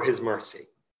for his mercy.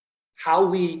 How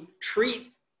we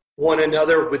treat one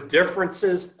another with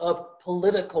differences of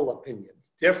political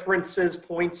opinions, differences,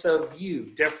 points of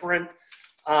view, different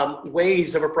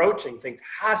ways of approaching things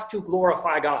has to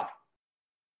glorify God.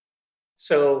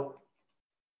 So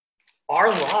our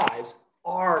lives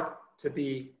are to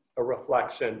be a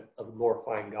reflection of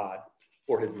glorifying God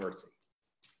for his mercy.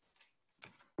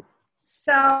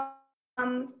 So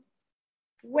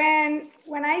when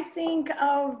I think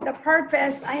of the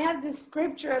purpose, I have this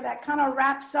scripture that kind of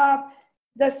wraps up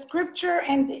the scripture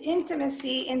and the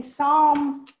intimacy in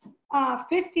Psalm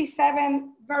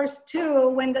 57 verse 2,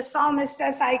 when the psalmist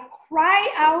says, I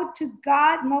cry out to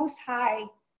God Most High,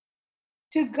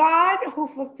 to God who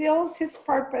fulfills his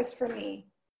purpose for me.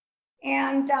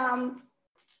 And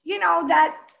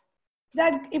that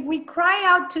if we cry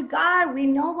out to God, we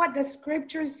know what the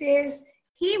scripture says,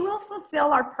 he will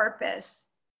fulfill our purpose.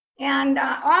 And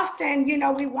often,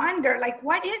 we wonder, like,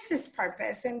 what is his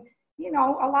purpose? And,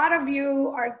 a lot of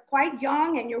you are quite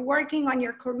young and you're working on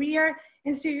your career.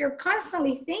 And so you're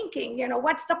constantly thinking,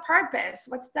 what's the purpose?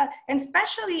 And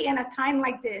especially in a time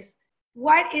like this,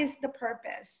 what is the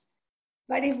purpose?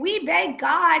 But if we beg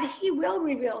God, he will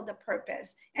reveal the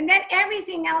purpose. And then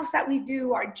everything else that we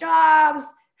do, our jobs,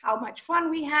 how much fun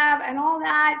we have, and all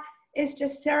that is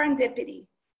just serendipity,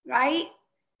 right?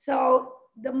 So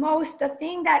the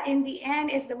thing that in the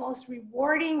end is the most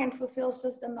rewarding and fulfills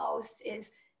us the most is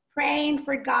praying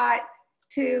for God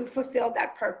to fulfill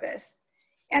that purpose.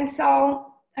 And so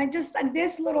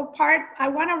this little part, I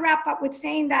want to wrap up with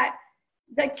saying that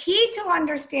the key to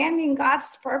understanding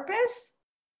God's purpose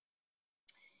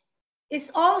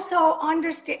is also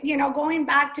going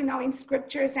back to knowing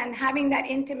scriptures and having that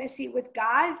intimacy with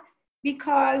God,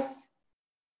 because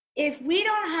if we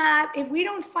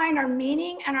don't find our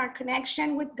meaning and our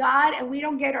connection with God, and we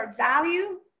don't get our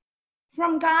value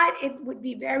from God, it would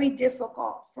be very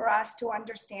difficult for us to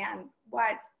understand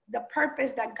what the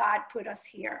purpose that God put us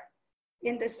here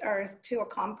in this earth to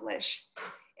accomplish.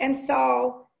 And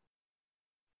so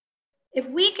if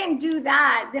we can do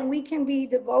that, then we can be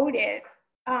devoted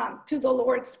to the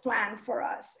Lord's plan for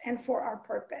us and for our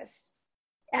purpose.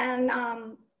 And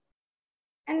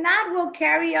that will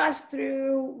carry us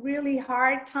through really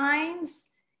hard times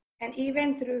and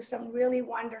even through some really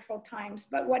wonderful times.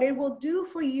 But what it will do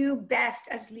for you best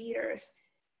as leaders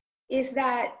is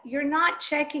that you're not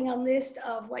checking a list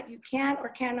of what you can or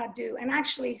cannot do. And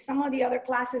actually, some of the other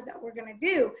classes that we're going to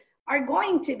do are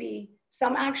going to be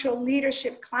some actual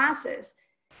leadership classes.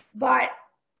 But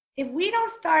if we don't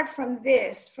start from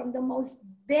the most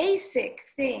basic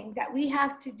thing that we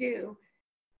have to do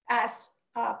as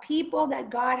people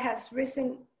that God has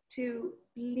risen to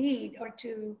lead or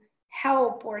to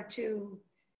help or to,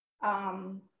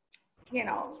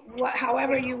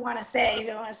 however you want to say, if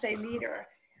you want to say leader.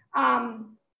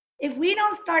 If we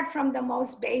don't start from the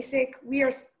most basic,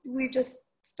 we're just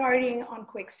starting on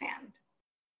quicksand.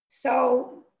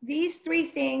 So these three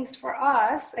things for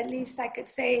us, at least I could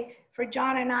say for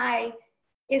John and I,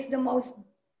 is the most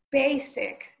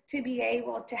basic to be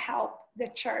able to help the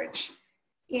church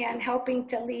in helping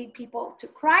to lead people to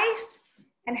Christ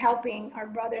and helping our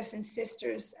brothers and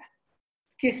sisters,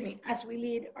 as we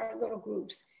lead our little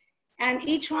groups. And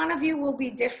each one of you will be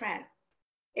different.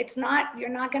 You're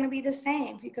not going to be the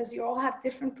same because you all have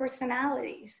different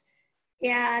personalities.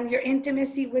 And your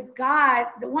intimacy with God,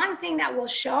 the one thing that will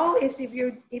show is if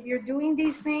you're doing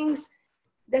these things,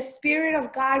 the Spirit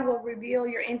of God will reveal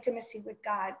your intimacy with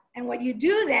God. And what you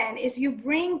do then is you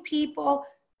bring people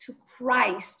to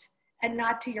Christ and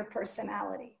not to your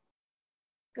personality.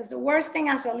 Because the worst thing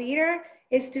as a leader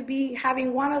is to be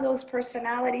having one of those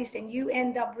personalities and you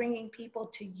end up bringing people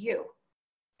to you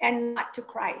and not to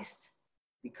Christ.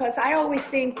 Because I always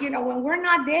think, when we're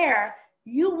not there,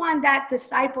 you want that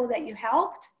disciple that you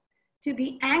helped to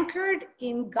be anchored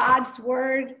in God's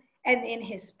word and in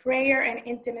his prayer and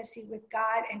intimacy with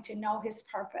God and to know his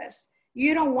purpose.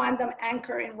 You don't want them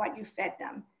anchored in what you fed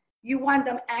them. You want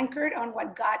them anchored on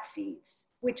what God feeds,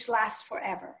 which lasts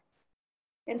forever.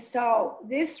 And so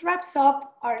this wraps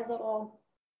up our little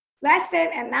lesson.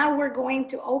 And now we're going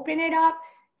to open it up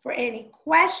for any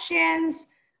questions,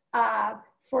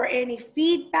 for any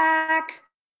feedback,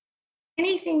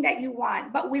 anything that you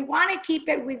want. But we want to keep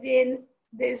it within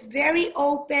this very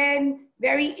open,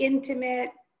 very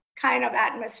intimate kind of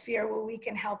atmosphere where we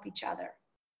can help each other.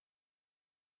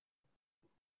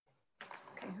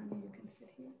 Okay, honey, you can sit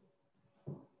here.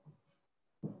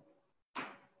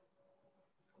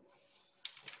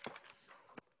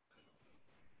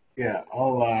 Yeah,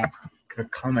 I'll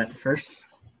comment first.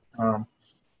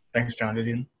 Thanks, John,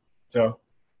 Vivian. So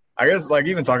I guess like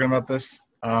even talking about this,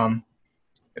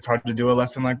 it's hard to do a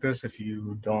lesson like this if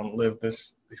you don't live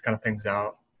these kind of things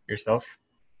out yourself.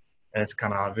 And it's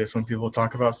kind of obvious when people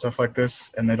talk about stuff like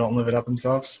this and they don't live it out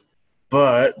themselves.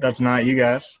 But that's not you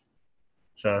guys.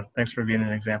 So thanks for being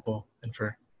an example and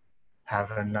for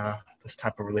having this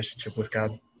type of relationship with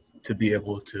God to be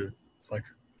able to like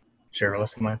share a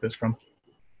lesson like this from.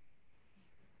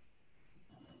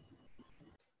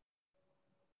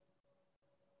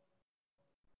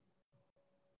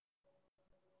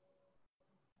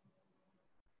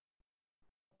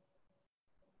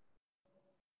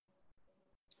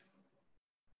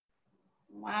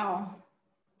 Wow.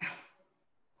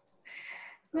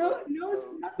 No, you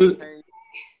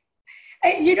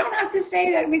don't have to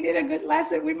say that we did a good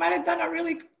lesson. We might have done a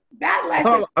really bad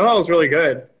lesson. I thought it was really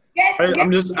good.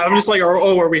 I'm just like,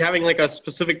 are we having like a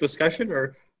specific discussion,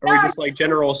 or are we just like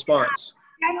general response?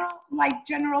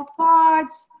 General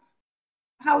thoughts.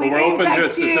 How we're open to a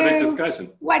specific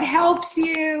discussion. What helps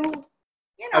you?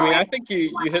 You know, I mean, I think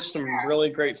you hit some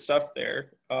really great stuff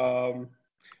there.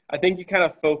 I think you kind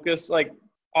of focus like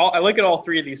I look at all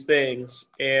three of these things,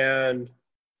 and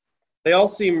they all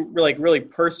seem like really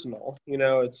personal. You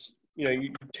know, it's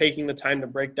you taking the time to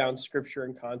break down scripture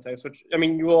in context, which I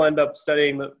mean, you will end up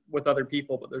studying with other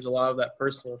people, but there's a lot of that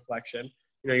personal reflection.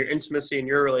 You know, your intimacy and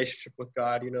your relationship with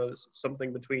God. You know, it's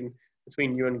something between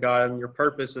you and God, and your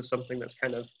purpose is something that's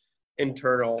kind of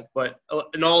internal. But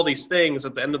in all these things,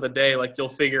 at the end of the day, like you'll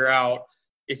figure out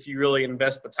if you really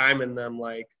invest the time in them,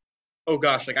 like, oh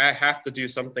gosh, like I have to do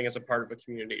something as a part of a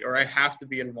community, or I have to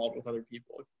be involved with other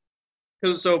people.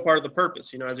 Because it's so part of the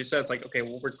purpose, as you said, it's like, okay,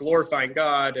 well, we're glorifying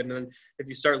God. And then if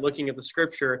you start looking at the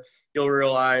scripture, you'll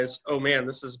realize, oh man,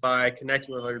 this is by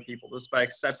connecting with other people. This is by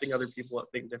accepting other people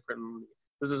that think different than me.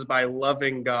 This is by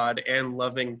loving God and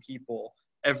loving people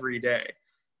every day.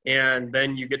 And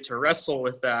then you get to wrestle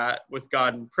with that with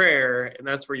God in prayer. And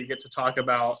that's where you get to talk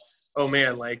about, oh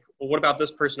man, like, well, what about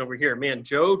this person over here? Man,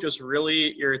 Joe just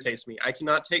really irritates me. I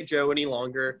cannot take Joe any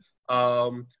longer.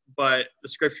 But the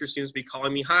scripture seems to be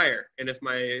calling me higher. And if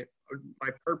my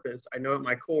purpose, I know at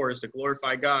my core, is to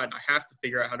glorify God, I have to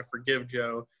figure out how to forgive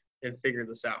Joe and figure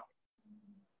this out.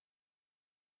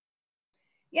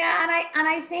 Yeah, and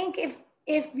I think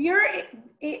if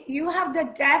you have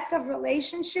the depth of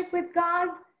relationship with God,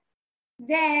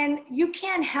 then you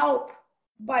can't help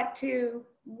but to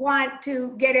want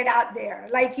to get it out there.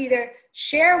 Like either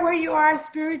share where you are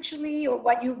spiritually, or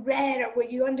what you read, or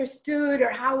what you understood, or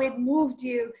how it moved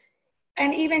you,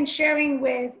 and even sharing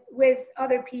with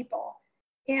other people.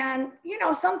 And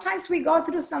sometimes we go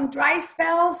through some dry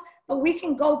spells, but we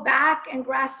can go back and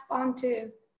grasp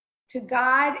onto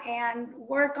God and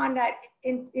work on that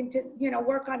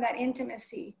work on that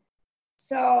intimacy.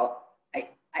 So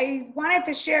I wanted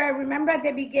to share. I remember at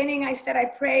the beginning, I said I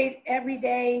prayed every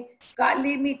day, God,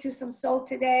 lead me to some soul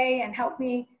today and help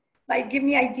me, like give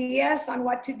me ideas on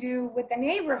what to do with the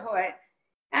neighborhood.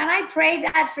 And I prayed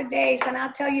that for days, and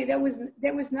I'll tell you, there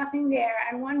was nothing there.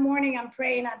 And one morning I'm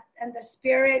praying, and the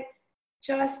Spirit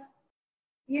just,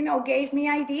 gave me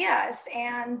ideas.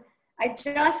 And I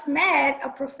just met a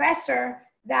professor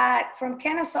from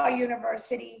Kennesaw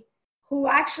University who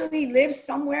actually lives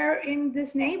somewhere in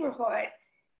this neighborhood.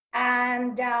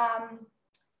 And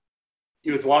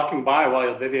he was walking by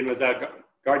while Vivian was out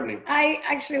gardening. I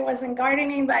actually wasn't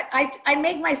gardening, but I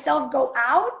make myself go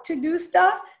out to do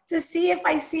stuff to see if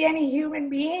I see any human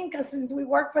being, because since we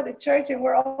work for the church and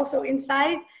we're also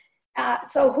inside.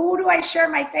 So who do I share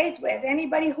my faith with?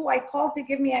 Anybody who I call to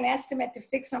give me an estimate to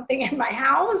fix something in my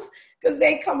house, because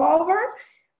they come over,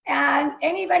 and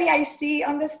anybody I see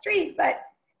on the street. But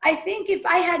I think if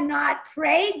I had not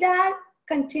prayed that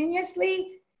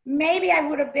continuously, maybe I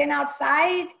would have been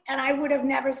outside and I would have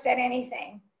never said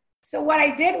anything. So what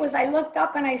I did was I looked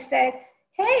up and I said,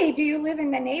 hey, do you live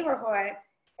in the neighborhood?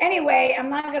 anyway, I'm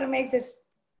not going to make this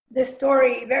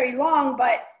story very long,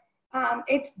 but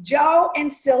it's Joe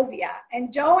and Sylvia.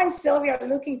 And Joe and Sylvia are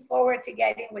looking forward to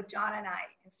getting with John and I.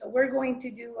 And so we're going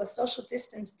to do a social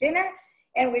distance dinner,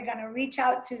 and we're going to reach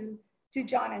out to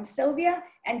John and Sylvia.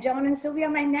 And John and Sylvia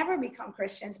might never become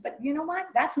Christians, but you know what?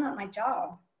 That's not my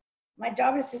job. My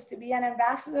job is just to be an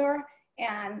ambassador,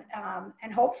 and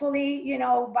hopefully, you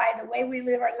know, by the way we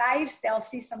live our lives, they'll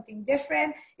see something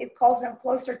different. It calls them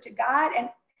closer to God. And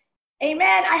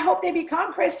amen, I hope they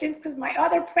become Christians, because my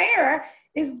other prayer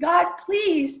is, God,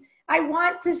 please, I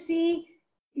want to see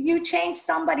you change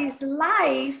somebody's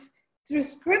life through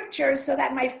scripture so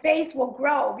that my faith will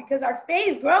grow, because our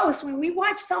faith grows when we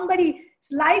watch somebody's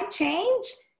life change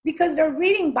because they're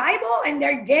reading Bible and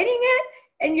they're getting it.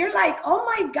 And you're like, oh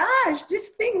my gosh, this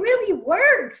thing really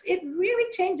works. It really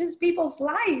changes people's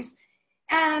lives.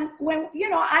 And when, you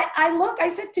know,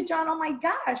 I said to John, oh my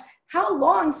gosh, how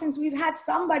long since we've had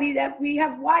somebody that we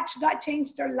have watched God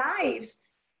change their lives?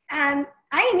 And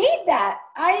I need that.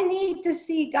 I need to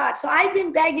see God. So I've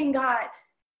been begging God,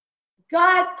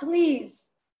 please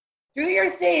do your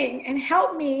thing and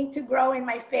help me to grow in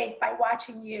my faith by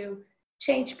watching you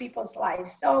change people's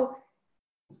lives. So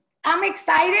I'm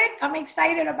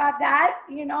excited about that,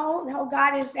 you know, how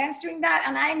God is answering that.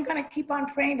 And I'm going to keep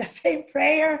on praying the same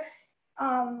prayer.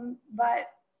 But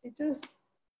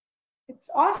it's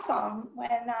awesome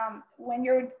when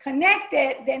you're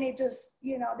connected, then it just,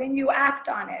 you know, then you act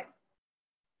on it.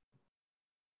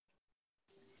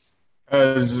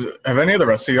 Have any of the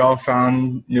rest of y'all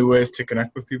found new ways to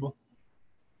connect with people?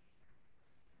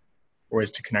 Or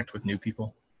ways to connect with new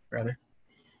people, rather?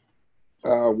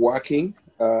 Walking.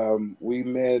 We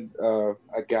met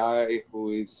a guy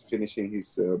who is finishing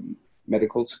his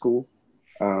medical school.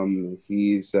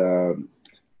 He's I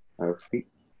think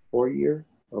 4 year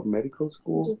of medical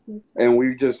school, and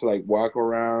we just like walk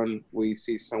around. We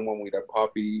see someone with a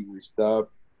puppy, we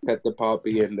stop, pet the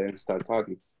puppy, and then start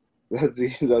talking. That's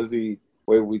the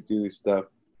way we do stuff.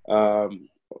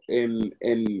 And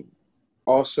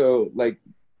also, like,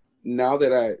 now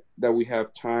that we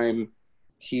have time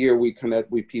here, we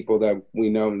connect with people that we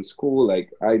know in school.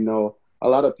 Like, I know a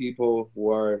lot of people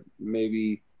who are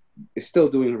maybe still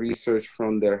doing research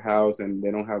from their house and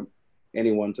they don't have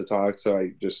anyone to talk. So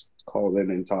I just call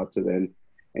them and talk to them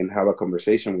and have a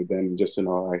conversation with them just to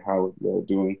know like how they're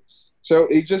doing. So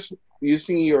it's just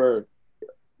using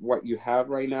what you have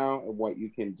right now and what you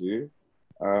can do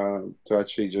to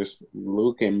actually just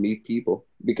look and meet people,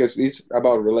 because it's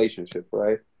about relationship,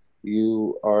 right?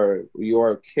 You are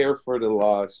care for the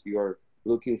lost. You are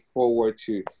looking forward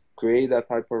to create that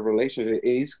type of relationship.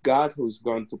 It's God who's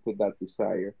going to put that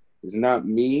desire. It's not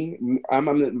me. I'm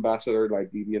an ambassador,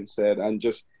 like Vivian said. I'm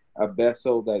just a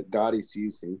vessel that God is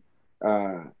using.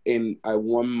 And I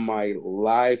want my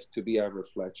life to be a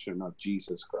reflection of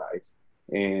Jesus Christ.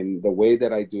 And the way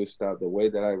that I do stuff, the way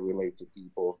that I relate to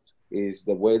people is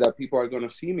the way that people are going to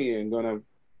see me and going to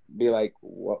be like,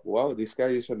 wow, this guy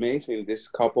is amazing. This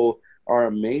couple are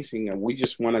amazing. And we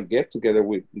just want to get together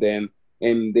with them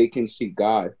and they can see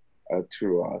God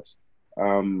through us.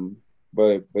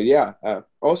 But yeah,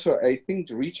 also, I think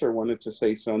Richard wanted to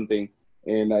say something,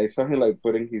 and I saw him like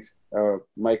putting his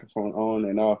microphone on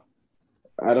and off.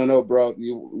 I don't know, bro.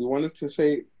 You wanted to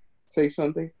say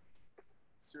something?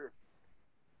 Sure.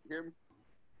 You hear me?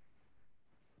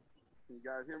 Can you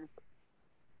guys hear me?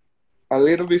 A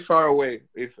little bit far away.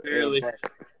 Really?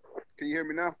 Can you hear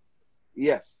me now?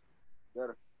 Yes.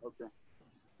 Better. Okay.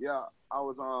 Yeah, I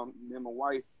was me and my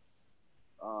wife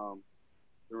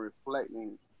been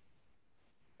reflecting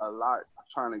a lot,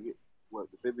 trying to get what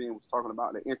Vivian was talking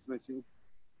about, the intimacy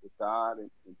with God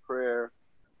and prayer.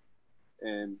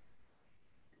 And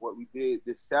what we did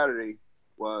this Saturday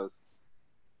was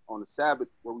on the Sabbath,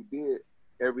 what we did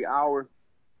every hour,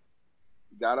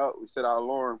 we got up, we set our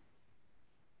alarm.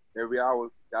 Every hour,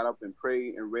 got up and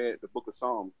prayed and read the book of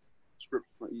Psalms, scripture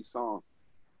from each psalm,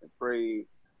 and prayed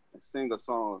and sing a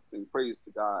song, sing praise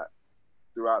to God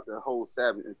throughout the whole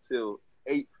Sabbath until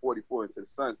 8:44 until the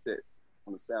sunset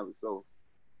on the Sabbath. So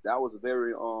that was a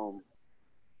very,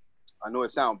 I know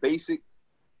it sounds basic,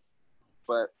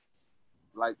 but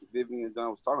like Vivian and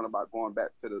John was talking about, going back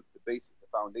to the basics, the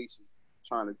foundation,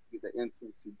 trying to get the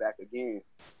intimacy back again,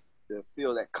 to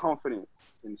feel that confidence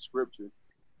in the scripture,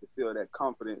 to feel that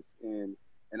confidence in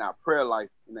our prayer life,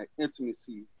 and that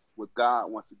intimacy with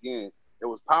God once again. It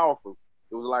was powerful.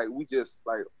 It was like, we just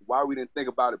like, why we didn't think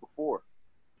about it before?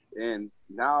 And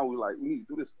now we need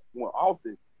to do this more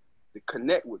often, to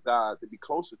connect with God, to be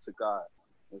closer to God.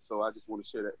 And so I just want to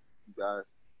share that with you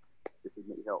guys, if it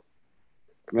may help.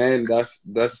 Man,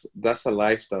 that's a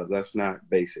lifestyle. That's not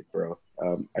basic, bro.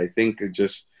 I think it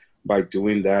just by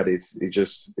doing that,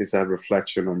 it's a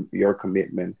reflection on your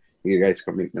commitment, you guys'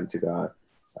 commitment to God.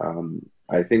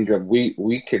 I think that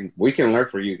we can learn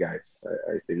from you guys.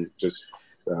 I think just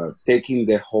taking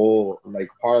the whole like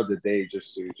part of the day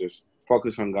just to just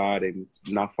focus on God and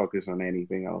not focus on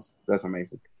anything else. That's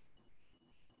amazing.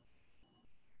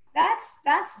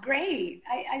 That's great.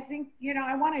 I think,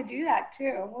 I want to do that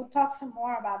too. We'll talk some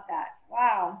more about that.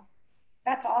 Wow.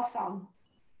 That's awesome.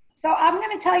 So I'm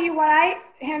going to tell you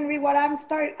Henry, what I'm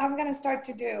going to start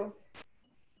to do.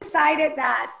 I decided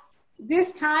that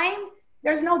this time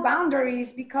there's no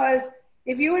boundaries, because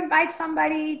if you invite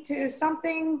somebody to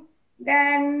something,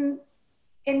 then,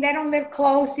 and they don't live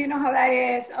close, you know how that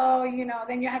is. Oh,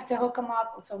 then you have to hook them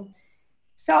up with some.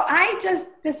 So I just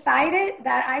decided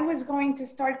that I was going to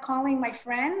start calling my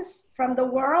friends from the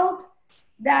world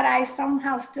that I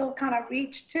somehow still kind of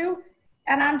reach to.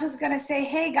 And I'm just going to say,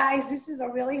 hey guys, this is a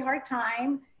really hard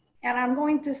time. And I'm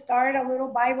going to start a little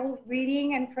Bible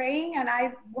reading and praying. And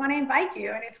I want to invite you.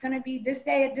 And it's going to be this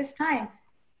day at this time.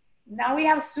 Now we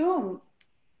have Zoom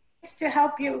to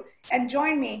help you and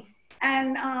join me.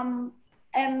 And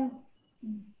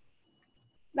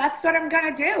that's what I'm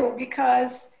going to do,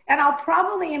 and I'll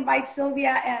probably invite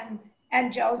Sylvia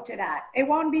and Joe to that. It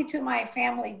won't be to my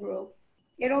family group.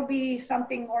 It'll be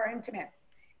something more intimate.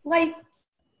 Like,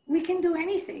 we can do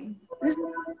anything.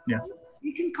 Yeah.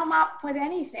 You can come up with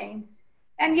anything.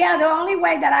 And yeah, the only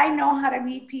way that I know how to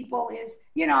meet people is,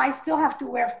 I still have to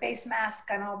wear face mask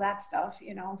and all that stuff,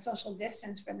 social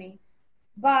distance for me.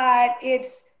 But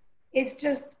it's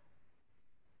just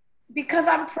because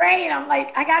I'm praying, I'm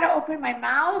like, I got to open my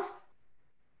mouth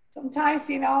sometimes,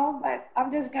 but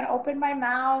I'm just going to open my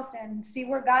mouth and see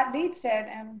where God leads it.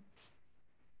 And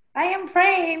I am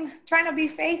praying, trying to be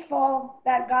faithful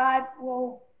that God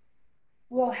will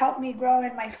help me grow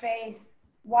in my faith,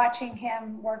 watching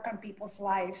him work on people's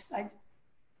lives.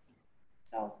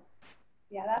 So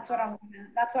yeah, that's what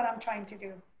I'm trying to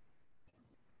do.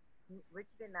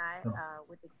 Richard and I,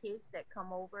 with the kids that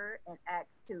come over and ask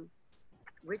to,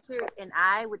 Richard and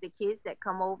I, with the kids that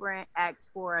come over and ask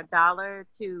for $1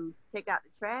 to take out the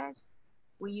trash,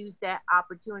 we use that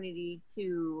opportunity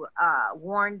to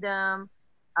warn them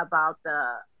about the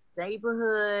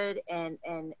neighborhood and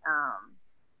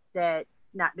that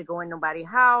not to go in nobody's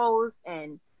house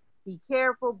and be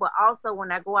careful. But also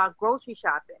when I go out grocery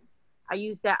shopping, I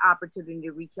use that opportunity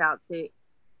to reach out to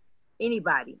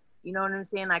anybody. You know what I'm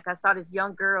saying? Like, I saw this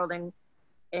young girl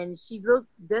and she looked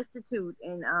destitute,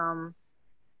 and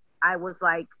I was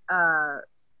like,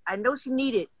 I know she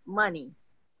needed money,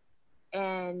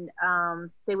 and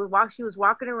she was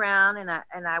walking around, and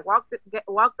I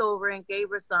walked over and gave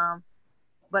her some,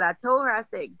 but I told her, I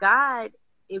said, God,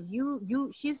 if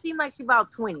she seemed like she about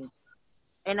 20,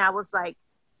 and I was like,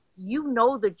 you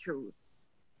know the truth,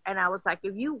 and I was like,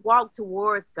 if you walk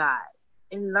towards God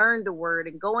and learn the word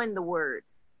and go in the word,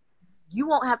 you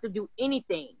won't have to do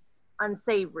anything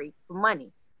unsavory for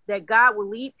money. That God will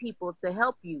lead people to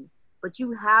help you, but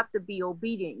you have to be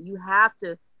obedient. You have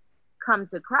to come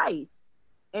to Christ.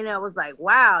 And I was like,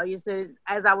 wow. You said,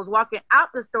 as I was walking out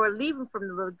the store, leaving from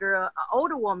the little girl, an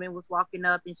older woman was walking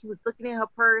up, and she was looking in her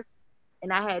purse,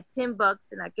 and I had $10,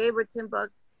 and I gave her $10.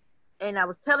 And I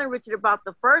was telling Richard about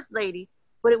the first lady,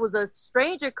 but it was a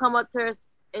stranger come up to her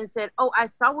and said, oh, I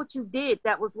saw what you did.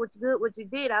 That was what you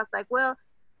did. I was like, well,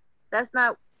 that's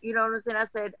not, you know what I'm saying? I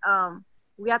said,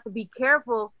 we have to be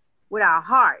careful with our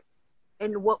heart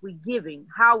and what we giving,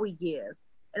 how we give.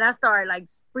 And I started like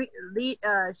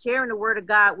sharing the word of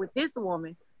God with this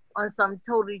woman on something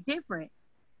totally different.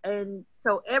 And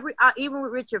so even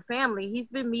with Richard's family, he's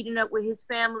been meeting up with his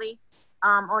family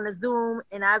on a Zoom,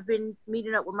 and I've been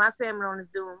meeting up with my family on a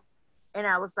Zoom. And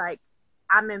I was like,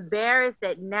 I'm embarrassed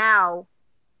that now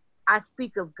I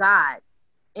speak of God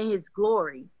and his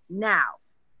glory now,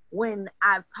 when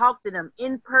I've talked to them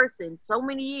in person so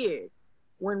many years,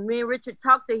 when me and Richard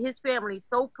talked to his family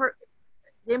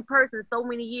in person so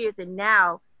many years, and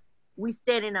now we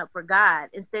standing up for God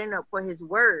and standing up for his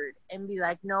word, and be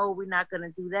like, no, we're not going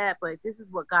to do that, but this is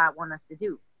what God wants us to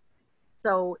do.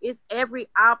 So it's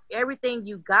everything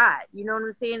you got, you know what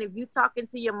I'm saying? If you're talking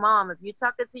to your mom, if you're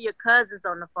talking to your cousins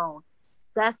on the phone,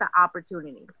 that's the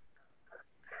opportunity.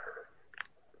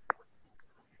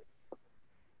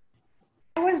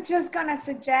 I was just going to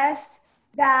suggest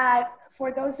that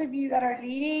for those of you that are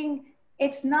leading,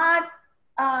 it's not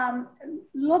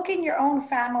look in your own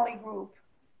family group.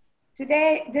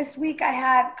 This week, I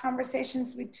had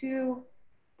conversations with two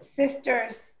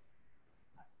sisters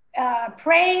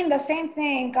praying the same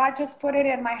thing. God just put it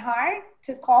in my heart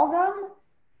to call them.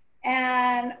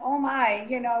 And oh my,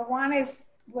 one is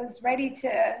was ready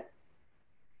to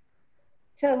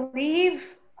leave,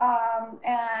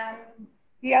 and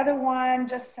the other one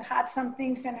just had some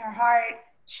things in her heart.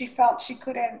 She felt she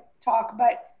couldn't talk,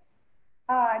 but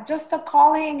just a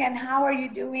calling and how are you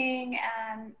doing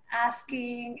and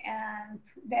asking and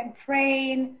then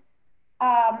praying.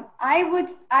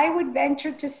 I would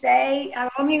venture to say, I'm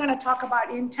only going to talk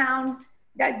about Intown,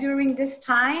 that during this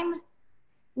time,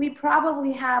 we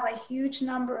probably have a huge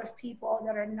number of people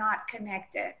that are not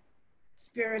connected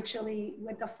spiritually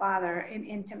with the Father in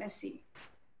intimacy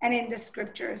and in the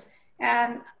scriptures.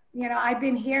 And, you know, I've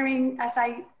been hearing as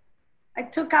I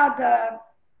took out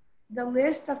the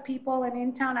list of people in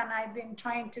Intown and I've been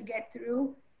trying to get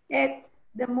through it,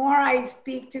 the more I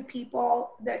speak to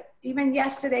people, that even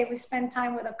yesterday we spent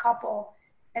time with a couple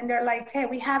and they're like, hey,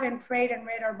 we haven't prayed and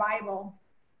read our Bible.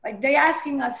 Like they're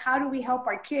asking us, how do we help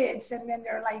our kids? And then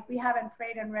they're like, we haven't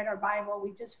prayed and read our Bible.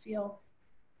 We just feel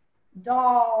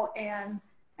dull. And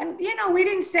you know, we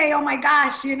didn't say, oh my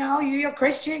gosh, you know, you're a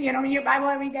Christian, you know, read your Bible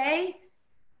every day.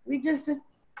 We just,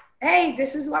 hey,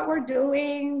 this is what we're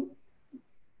doing.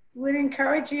 We'd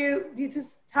encourage you. This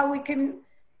is how we can,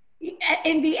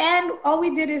 in the end, all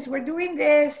we did is we're doing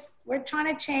this. We're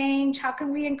trying to change. How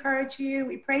can we encourage you?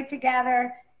 We prayed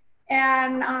together.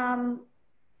 And,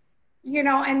 you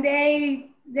know, and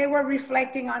they were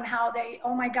reflecting on how they,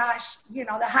 oh my gosh, you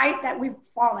know, the height that we've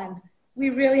fallen. We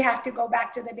really have to go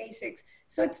back to the basics.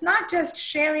 So it's not just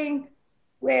sharing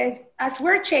with us,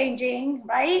 we're changing,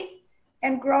 right?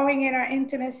 And growing in our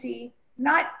intimacy,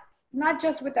 not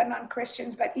just with the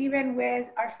non-Christians, but even with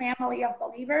our family of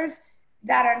believers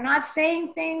that are not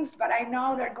saying things, but I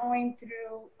know they're going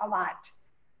through a lot.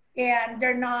 And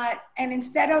they're not, and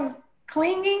instead of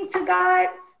clinging to God,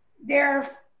 they're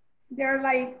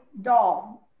like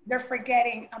dull. They're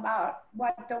forgetting about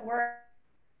what the word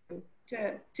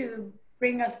to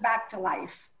bring us back to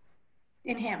life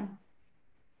in Him.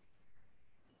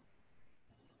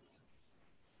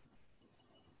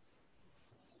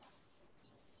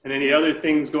 And any other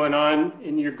things going on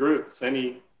in your groups?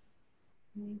 Any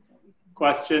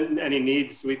question, any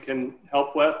needs we can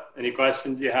help with? Any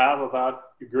questions you have about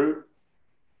your group?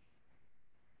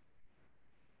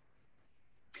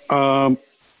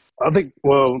 I think,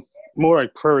 well, more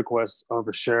like prayer requests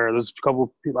for sure. There's a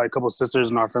couple people, like a couple of sisters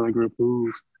in our family group who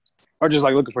are just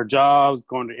like looking for jobs,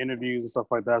 going to interviews and stuff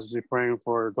like that. So just praying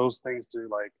for those things to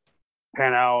like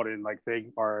pan out and like they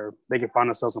can find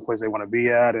themselves in a place they want to be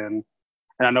at. And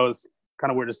I know it's kind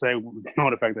of weird to say,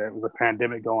 knowing the fact that it was a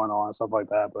pandemic going on and stuff like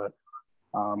that,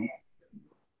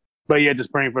 but yeah,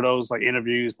 just praying for those like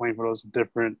interviews, praying for those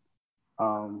different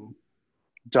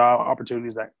job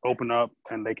opportunities that open up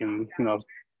and they can, you know,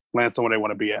 land somewhere they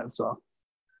want to be at. So,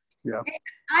 yeah.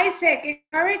 Isaac,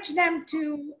 encourage them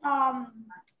to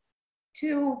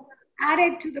add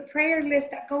it to the prayer list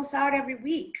that goes out every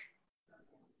week.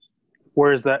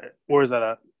 Where is that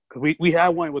at? Because we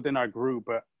have one within our group,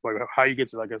 but like how you get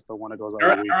to, I guess, the one that goes out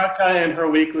every week. Erica in her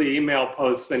weekly email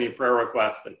posts any prayer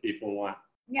requests that people want.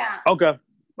 Yeah. Okay.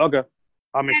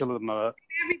 I'll make sure to know that.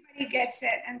 Everybody gets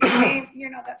it, and the name, you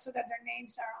know, that so that their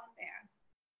names are on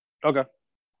there. Okay.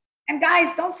 And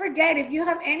guys, don't forget, if you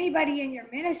have anybody in your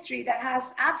ministry that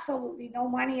has absolutely no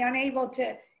money, unable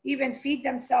to even feed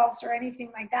themselves or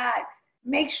anything like that,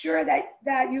 make sure that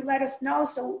you let us know,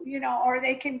 so, you know, or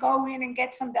they can go in and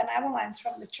get some benevolence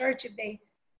from the church if they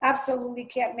absolutely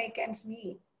can't make ends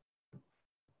meet.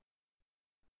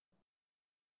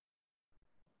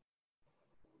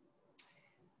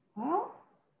 Well,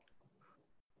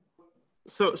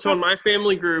 So in my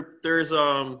family group, there's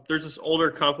this older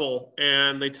couple,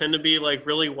 and they tend to be like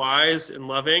really wise and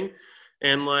loving,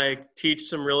 and like teach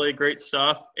some really great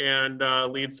stuff and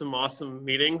lead some awesome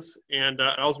meetings. And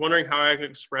I was wondering how I could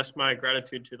express my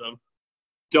gratitude to them.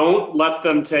 Don't let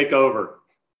them take over.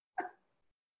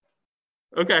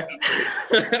 Okay.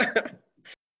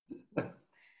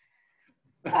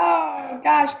 oh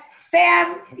gosh,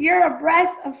 Sam, you're a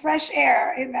breath of fresh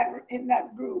air in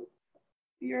that group.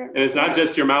 And it's not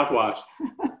just your mouthwash.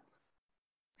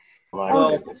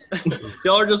 Well,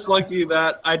 y'all are just lucky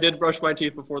that I did brush my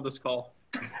teeth before this call.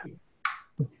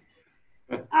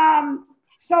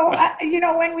 So, you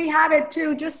know, when we have it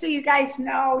too, just so you guys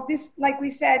know, this, like we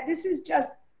said, this is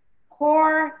just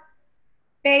core,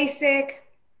 basic,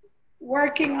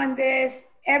 working on this.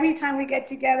 Every time we get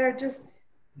together, just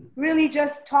really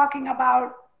just talking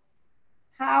about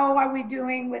how are we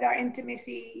doing with our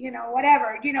intimacy, you know,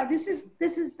 whatever, you know, this is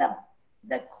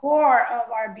the core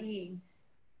of our being.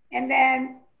 And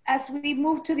then as we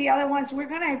move to the other ones, we're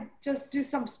going to just do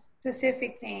some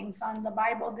specific things on the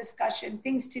Bible discussion,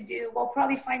 things to do. We'll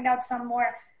probably find out some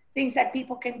more things that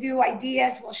people can do,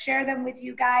 ideas. We'll share them with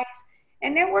you guys.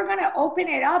 And then we're going to open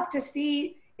it up to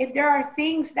see if there are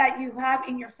things that you have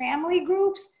in your family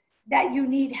groups that you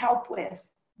need help with,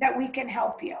 that we can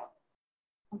help you.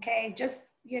 Okay, just,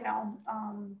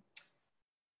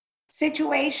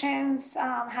 situations,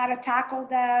 how to tackle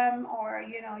them, or,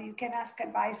 you can ask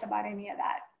advice about any of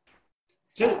that.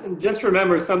 Just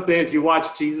remember something as you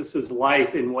watch Jesus's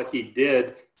life and what he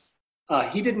did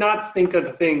not think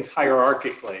of things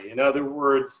hierarchically. In other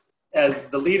words, as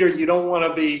the leader, you don't want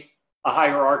to be a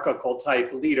hierarchical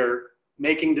type leader,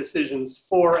 making decisions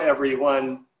for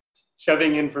everyone,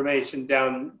 shoving information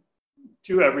down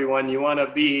to everyone. You want to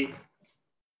be,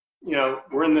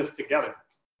 we're in this together.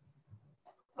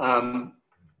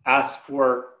 Ask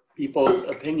for people's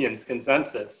opinions,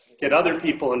 consensus, get other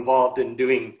people involved in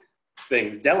doing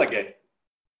things, delegate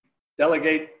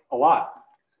a lot.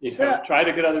 Try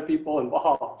to get other people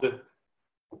involved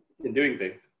in doing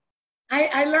things.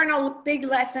 I learned a big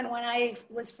lesson when I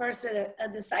was first a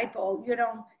disciple.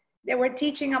 They were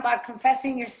teaching about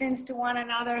confessing your sins to one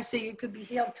another so you could be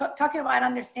healed, talking about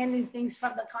understanding things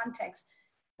from the context.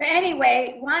 But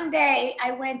anyway, one day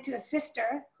I went to a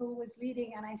sister who was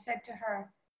leading, and I said to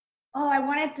her, "Oh, I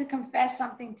wanted to confess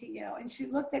something to you." And she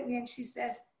looked at me and she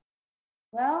says,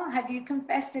 "Well, have you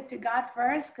confessed it to God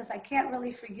first? Because I can't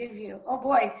really forgive you." Oh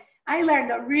boy, I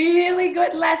learned a really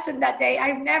good lesson that day.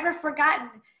 I've never forgotten.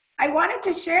 I wanted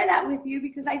to share that with you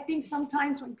because I think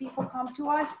sometimes when people come to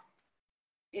us,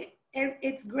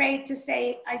 it's great to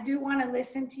say, "I do want to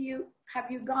listen to you.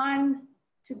 Have you gone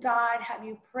to God? Have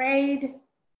you prayed?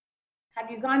 Have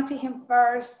you gone to him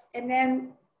first? And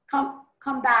then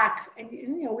come back." And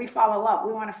we follow up.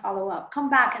 We want to follow up. Come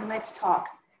back and let's talk.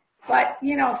 But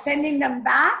sending them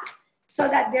back so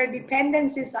that their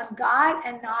dependence is on God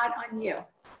and not on you.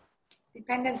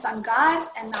 Dependence on God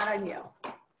and not on you.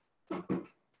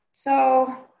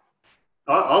 So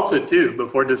also too,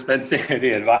 before dispensing any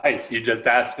advice, you just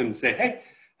ask them, say, "Hey,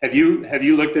 have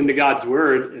you looked into God's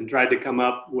word and tried to come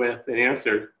up with an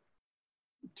answer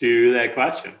to that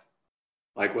question?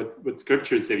 Like what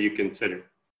scriptures have you considered?"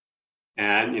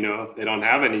 And if they don't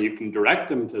have any, you can direct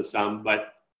them to some,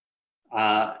 but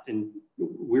and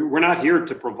we're not here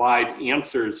to provide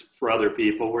answers for other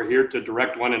people. We're here to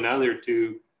direct one another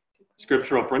to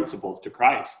scriptural principles, to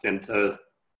Christ, and to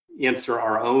answer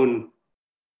our own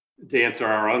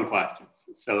questions.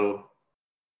 So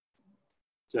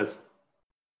just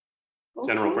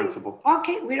general principle.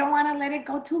 Okay, we don't want to let it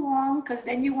go too long because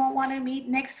then you won't want to meet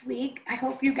next week. I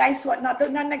hope you guys, not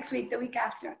next week, the week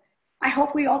after. I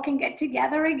hope we all can get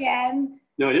together again.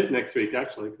 No, it is next week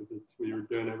actually, because we were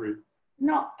doing every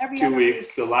 2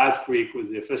 weeks. So last week was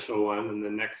the official one, and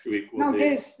then next week will be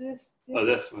this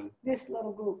one. This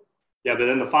little group. Yeah, but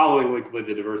then the following week will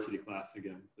be the diversity class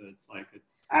again. So it's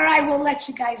all right, we'll let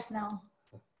you guys know.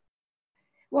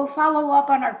 We'll follow up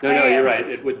on our prayer. No, you're right.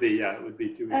 It would be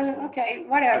 2 weeks. Okay,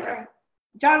 whatever. Okay.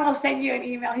 John will send you an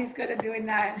email. He's good at doing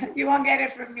that. You won't get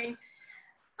it from me.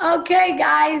 Okay,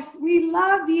 guys, we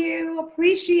love you,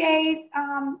 appreciate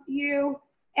you.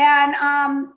 And